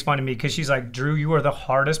always makes fun of me because she's like, Drew, you are the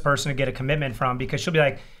hardest person to get a commitment from, because she'll be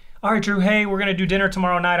like, all right, Drew, hey, we're going to do dinner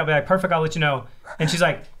tomorrow night. I'll be like, perfect, I'll let you know. And she's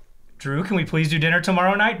like, Drew, can we please do dinner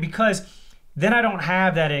tomorrow night? Because then I don't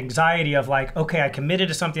have that anxiety of like, okay, I committed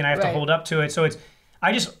to something, I have to hold up to it. So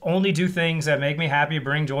I just only do things that make me happy,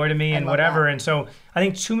 bring joy to me and whatever. That. And so I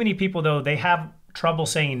think too many people though, they have trouble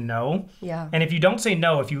saying no. Yeah. And if you don't say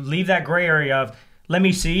no, if you leave that gray area of, let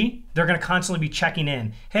me see, they're going to constantly be checking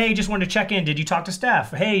in. Hey, just wanted to check in. Did you talk to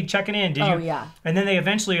Steph? Hey, checking in. Did you? Yeah. And then they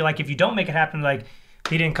eventually, like, if you don't make it happen, like,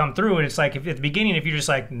 he didn't come through. And it's like, if at the beginning, if you're just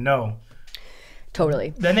like, no.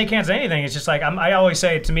 Totally. Then they can't say anything. It's just like, I always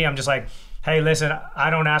say to me, I'm just like, hey, listen, I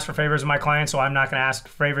don't ask for favors of my clients, so I'm not going to ask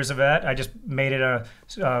favors of that. I just made it a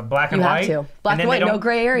black and white. You have to. Black and white, no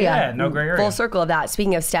gray area. Yeah, no gray area. Full circle of that.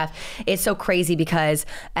 Speaking of Steph, it's so crazy because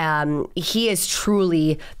he is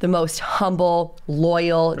truly the most humble,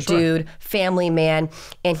 loyal dude, family man,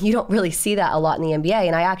 and you don't really see that a lot in the NBA.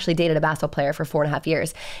 And I actually dated a basketball player for 4.5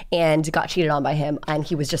 years and got cheated on by him, and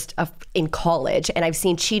he was just in college. And I've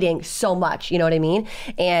seen cheating so much, you know what I mean?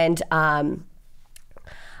 And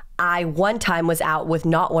I one time was out with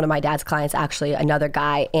not one of my dad's clients, actually another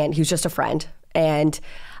guy, and he was just a friend. And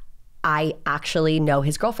I actually know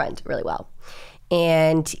his girlfriend really well.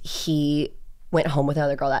 And he went home with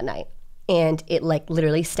another girl that night. And it like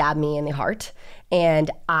literally stabbed me in the heart.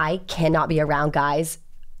 And I cannot be around guys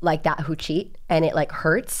like that who cheat, and it like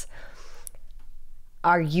hurts.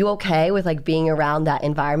 Are you okay with like being around that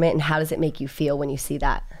environment, and how does it make you feel when you see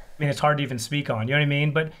that? I mean, it's hard to even speak on, you know what I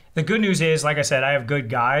mean? But the good news is, like I said, I have good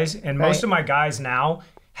guys, and most of my guys now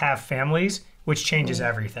have families, which changes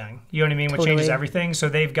everything. You know what I mean? Which changes everything. So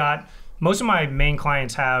they've got, most of my main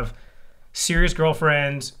clients have serious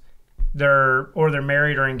girlfriends, they're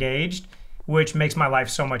married or engaged, which makes my life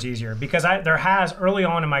so much easier. Because early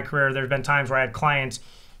on in my career, there's been times where I had clients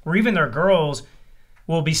where even their girls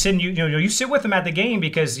will be sitting, you sit with them at the game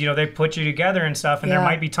because, they put you together and stuff. And there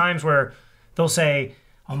might be times where they'll say,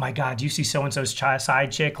 oh my God, do you see so-and-so's side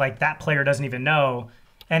chick? Like that player doesn't even know.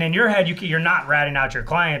 And in your head, you're not ratting out your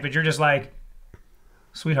client, but you're just like,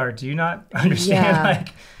 sweetheart, do you not understand? Yeah.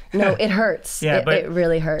 Like, no, it hurts. Yeah, it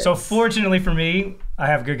really hurts. So fortunately for me, I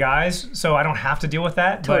have good guys, so I don't have to deal with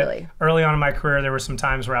that. Totally. But early on in my career, there were some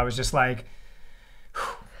times where I was just like,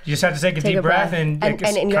 you just have to take a deep breath and you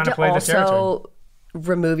kind have of to play the territory. also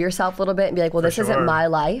remove yourself a little bit and be like, well, this isn't my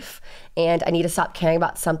life, and I need to stop caring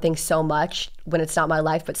about something so much when it's not my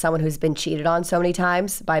life, but someone who's been cheated on so many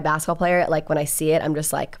times by a basketball player. Like when I see it, I'm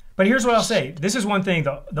just like. But here's what I'll say. This is one thing,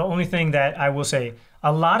 the only thing that I will say.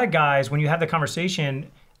 A lot of guys, when you have the conversation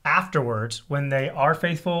afterwards, when they are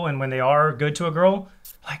faithful and when they are good to a girl,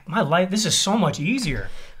 like my life, this is so much easier.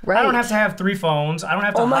 Right. I don't have to have 3 phones. I don't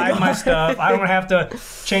have to hide my stuff. I don't have to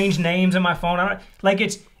change names in my phone.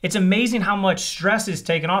 It's amazing how much stress is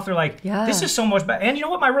taken off. They're like, this is so much better. And you know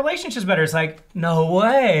what? My relationship's better. It's like, no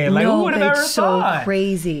way. Like, who would have ever thought? So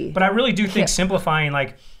crazy. But I really do think simplifying,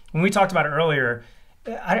 like when we talked about it earlier,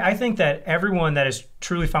 I think that everyone that has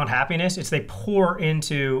truly found happiness, it's they pour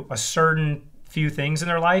into a certain few things in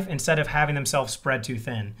their life instead of having themselves spread too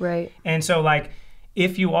thin. Right. And so like,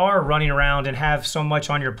 if you are running around and have so much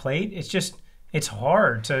on your plate, it's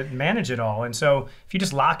hard to manage it all. And so if you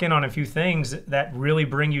just lock in on a few things that really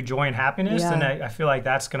bring you joy and happiness, then I feel like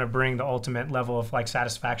that's going to bring the ultimate level of like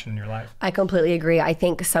satisfaction in your life. I completely agree. I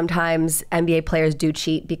think sometimes NBA players do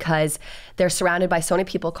cheat because they're surrounded by so many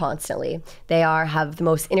people constantly. They have the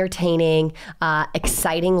most entertaining,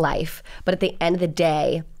 exciting life. But at the end of the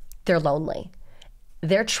day, they're lonely.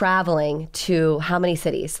 They're traveling to how many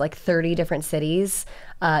cities? Like 30 different cities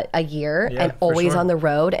a year, and always on the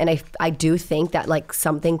road. And I do think that like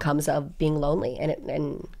something comes of being lonely.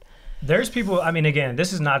 And there's people, I mean, again,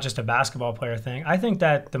 this is not just a basketball player thing. I think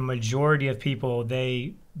that the majority of people,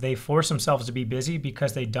 they force themselves to be busy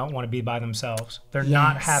because they don't want to be by themselves. They're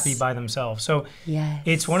not happy by themselves. So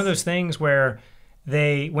it's one of those things where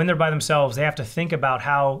when they're by themselves, they have to think about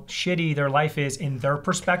how shitty their life is in their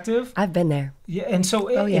perspective. I've been there. Yeah, and so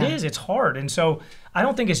it's hard. And so I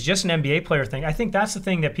don't think it's just an NBA player thing. I think that's the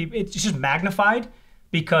thing that it's just magnified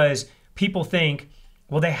because people think,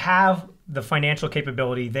 well, they have the financial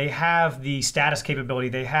capability, they have the status capability,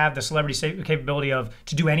 they have the celebrity capability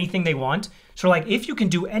to do anything they want. So like, if you can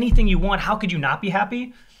do anything you want, how could you not be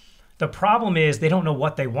happy? The problem is they don't know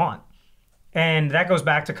what they want. And that goes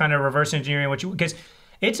back to kind of reverse engineering because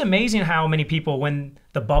it's amazing how many people, when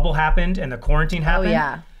the bubble happened and the quarantine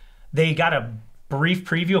happened, they got a brief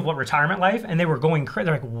preview of what retirement life, and they were going crazy.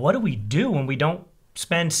 They're like, what do we do when we don't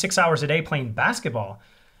spend 6 hours a day playing basketball?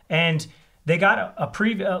 And they got a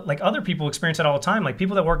preview, like other people experience that all the time. Like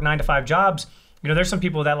people that work 9-to-5 jobs, you know, there's some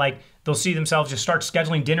people that like, they'll see themselves just start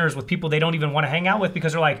scheduling dinners with people they don't even want to hang out with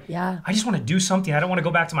because they're like, I just want to do something. I don't want to go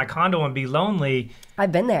back to my condo and be lonely.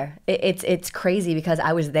 I've been there. It's crazy because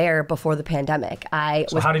I was there before the pandemic. So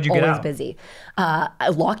was how did you get always out? Busy.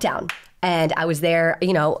 Lockdown. And I was there,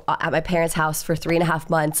 you know, at my parents' house for 3.5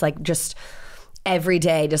 months, like just every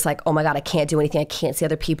day, just like, oh my God, I can't do anything. I can't see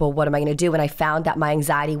other people. What am I going to do? And I found that my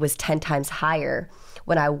anxiety was 10 times higher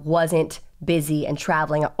when I wasn't busy and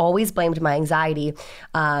traveling. I always blamed my anxiety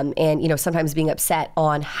and, you know, sometimes being upset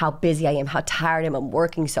on how busy I am, how tired I am, I'm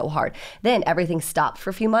working so hard. Then everything stopped for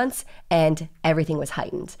a few months and everything was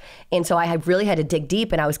heightened. And so I really had to dig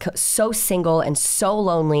deep, and I was so single and so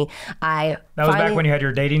lonely. That was back when you had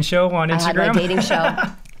your dating show on Instagram? I had my dating show,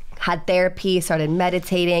 had therapy, started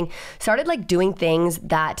meditating, started like doing things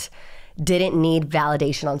that didn't need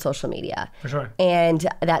validation on social media. For sure. And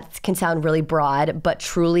that can sound really broad, but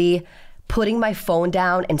truly putting my phone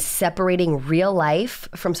down and separating real life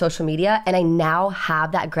from social media. And I now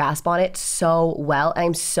have that grasp on it so well. And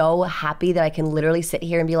I'm so happy that I can literally sit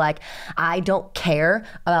here and be like, I don't care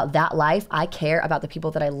about that life. I care about the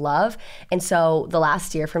people that I love. And so the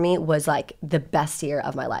last year for me was like the best year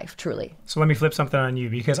of my life, truly. So let me flip something on you,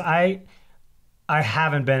 because I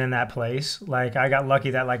haven't been in that place. Like, I got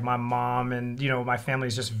lucky that like my mom and, you know, my family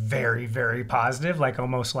is just very, very positive, like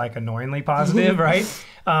almost like annoyingly positive, right?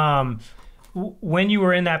 When you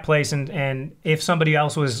were in that place, and if somebody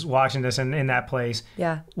else was watching this in that place,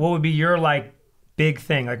 what would be your like big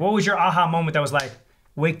thing? Like, what was your aha moment that was like,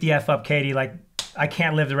 wake the F up, Katie, like I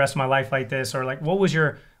can't live the rest of my life like this? Or like, was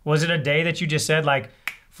it a day that you just said like,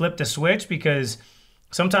 flip the switch? Because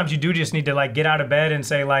sometimes you do just need to like get out of bed and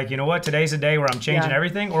say like, you know what, today's a day where I'm changing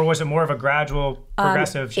everything? Or was it more of a gradual,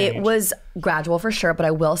 progressive change? It was gradual for sure, but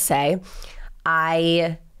I will say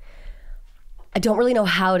I don't really know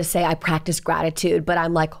how to say I practice gratitude, but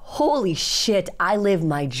I'm like, holy shit, I live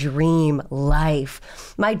my dream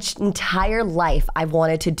life. My entire life, I've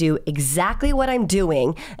wanted to do exactly what I'm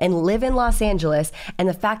doing and live in Los Angeles. And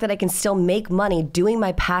the fact that I can still make money doing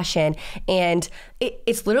my passion, and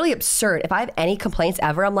it's literally absurd. If I have any complaints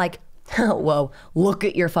ever, I'm like, whoa, look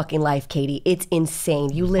at your fucking life, Katie. It's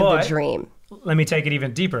insane. You live the dream. Let me take it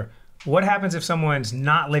even deeper. What happens if someone's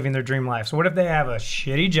not living their dream life? So what if they have a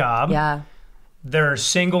shitty job? Yeah. They're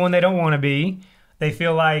single and they don't want to be. They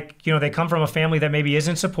feel like, you know, they come from a family that maybe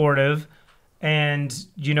isn't supportive. And,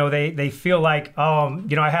 you know, they feel like,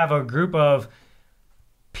 you know, I have a group of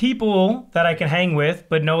people that I can hang with,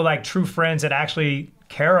 but no like true friends that actually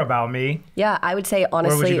care about me. Yeah, I would say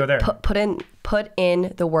honestly, where would you go there? Put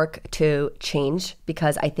in the work to change,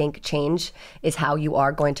 because I think change is how you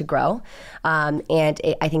are going to grow. I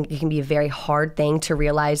think it can be a very hard thing to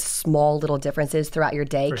realize. Small little differences throughout your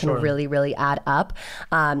day can really, really add up.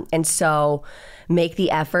 And so make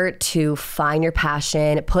the effort to find your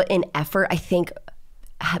passion, put in effort. I think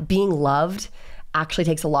being loved actually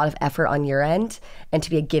takes a lot of effort on your end, and to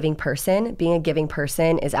be a giving person. Being a giving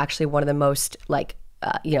person is actually one of the most like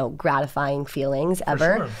gratifying feelings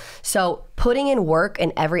ever. sure. So putting in work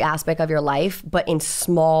in every aspect of your life, but in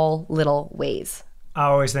small little ways. I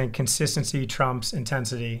always think consistency trumps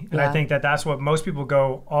intensity. And Yeah. I think that that's what most people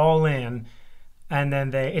go all in. And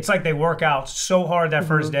then it's like they work out so hard that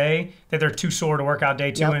first day that they're too sore to work out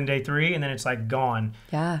day 2 Yep. and day 3. And then it's like gone.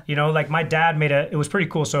 Yeah. Like my dad it was pretty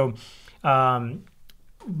cool. So Gatorade,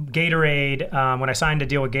 when I signed a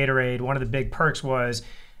deal with Gatorade, one of the big perks was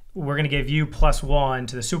we're going to give you +1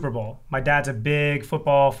 to the Super Bowl. My dad's a big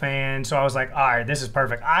football fan. So I was like, all right, this is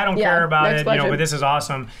perfect. I don't care about next it, budget. but this is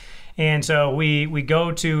awesome. And so we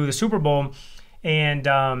go to the Super Bowl, and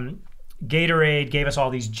Gatorade gave us all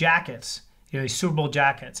these jackets, these Super Bowl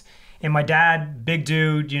jackets. And my dad, big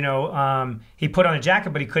dude, he put on a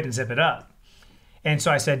jacket, but he couldn't zip it up. And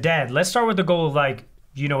so I said, Dad, let's start with the goal of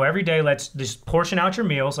every day, let's just portion out your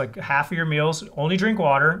meals, like half of your meals, only drink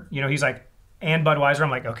water. He's like, and Budweiser.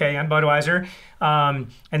 I'm like, okay, and Budweiser. And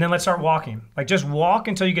then let's start walking. Just walk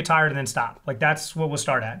until you get tired and then stop. That's what we'll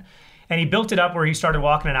start at. And he built it up where he started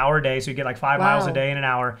walking an hour a day, so you get 5 miles a day in an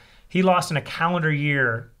hour. He lost in a calendar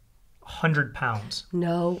year 100 pounds.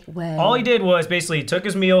 No way. All he did was basically he took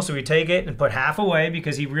his meal, so he'd take it and put half away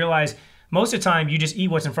because he realized most of the time you just eat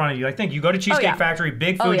what's in front of you. I think you go to Cheesecake Factory,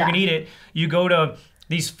 big food, you can eat it. You go to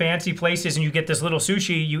these fancy places and you get this little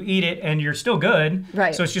sushi, you eat it and you're still good.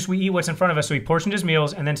 Right. So it's just we eat what's in front of us. So he portioned his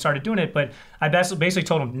meals and then started doing it. But I basically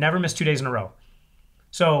told him never miss 2 days in a row.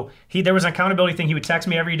 So there was an accountability thing. He would text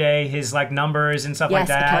me every day, his numbers and stuff like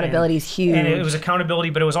that. Yes, accountability is huge. And it was accountability,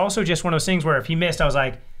 but it was also just one of those things where if he missed, I was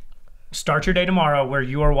like, start your day tomorrow where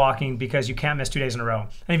you are walking because you can't miss 2 days in a row.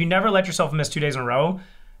 And if you never let yourself miss 2 days in a row,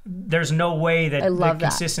 there's no way that the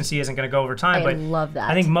consistency isn't going to go over time. I love that.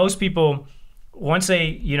 I think most people, once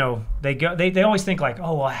they always think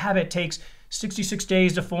a habit takes 66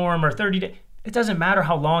 days to form or 30 days. It doesn't matter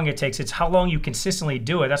how long it takes. It's how long you consistently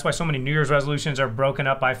do it. That's why so many New Year's resolutions are broken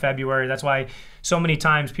up by February. That's why so many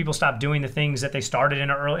times people stop doing the things that they started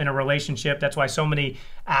in a relationship. That's why so many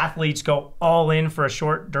athletes go all in for a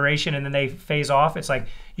short duration and then they phase off. It's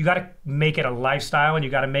you got to make it a lifestyle and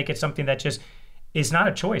you got to make it something that just is not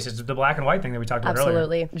a choice. It's the black and white thing that we talked about earlier.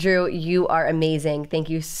 Absolutely. Drew, you are amazing. Thank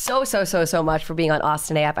you so much for being on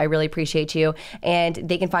Austin AF. I really appreciate you. And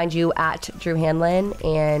they can find you at Drew Hanlen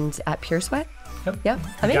and at Pure Sweat. Yep.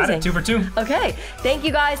 Amazing. Got it. 2 for 2. Okay. Thank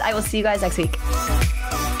you guys. I will see you guys next week.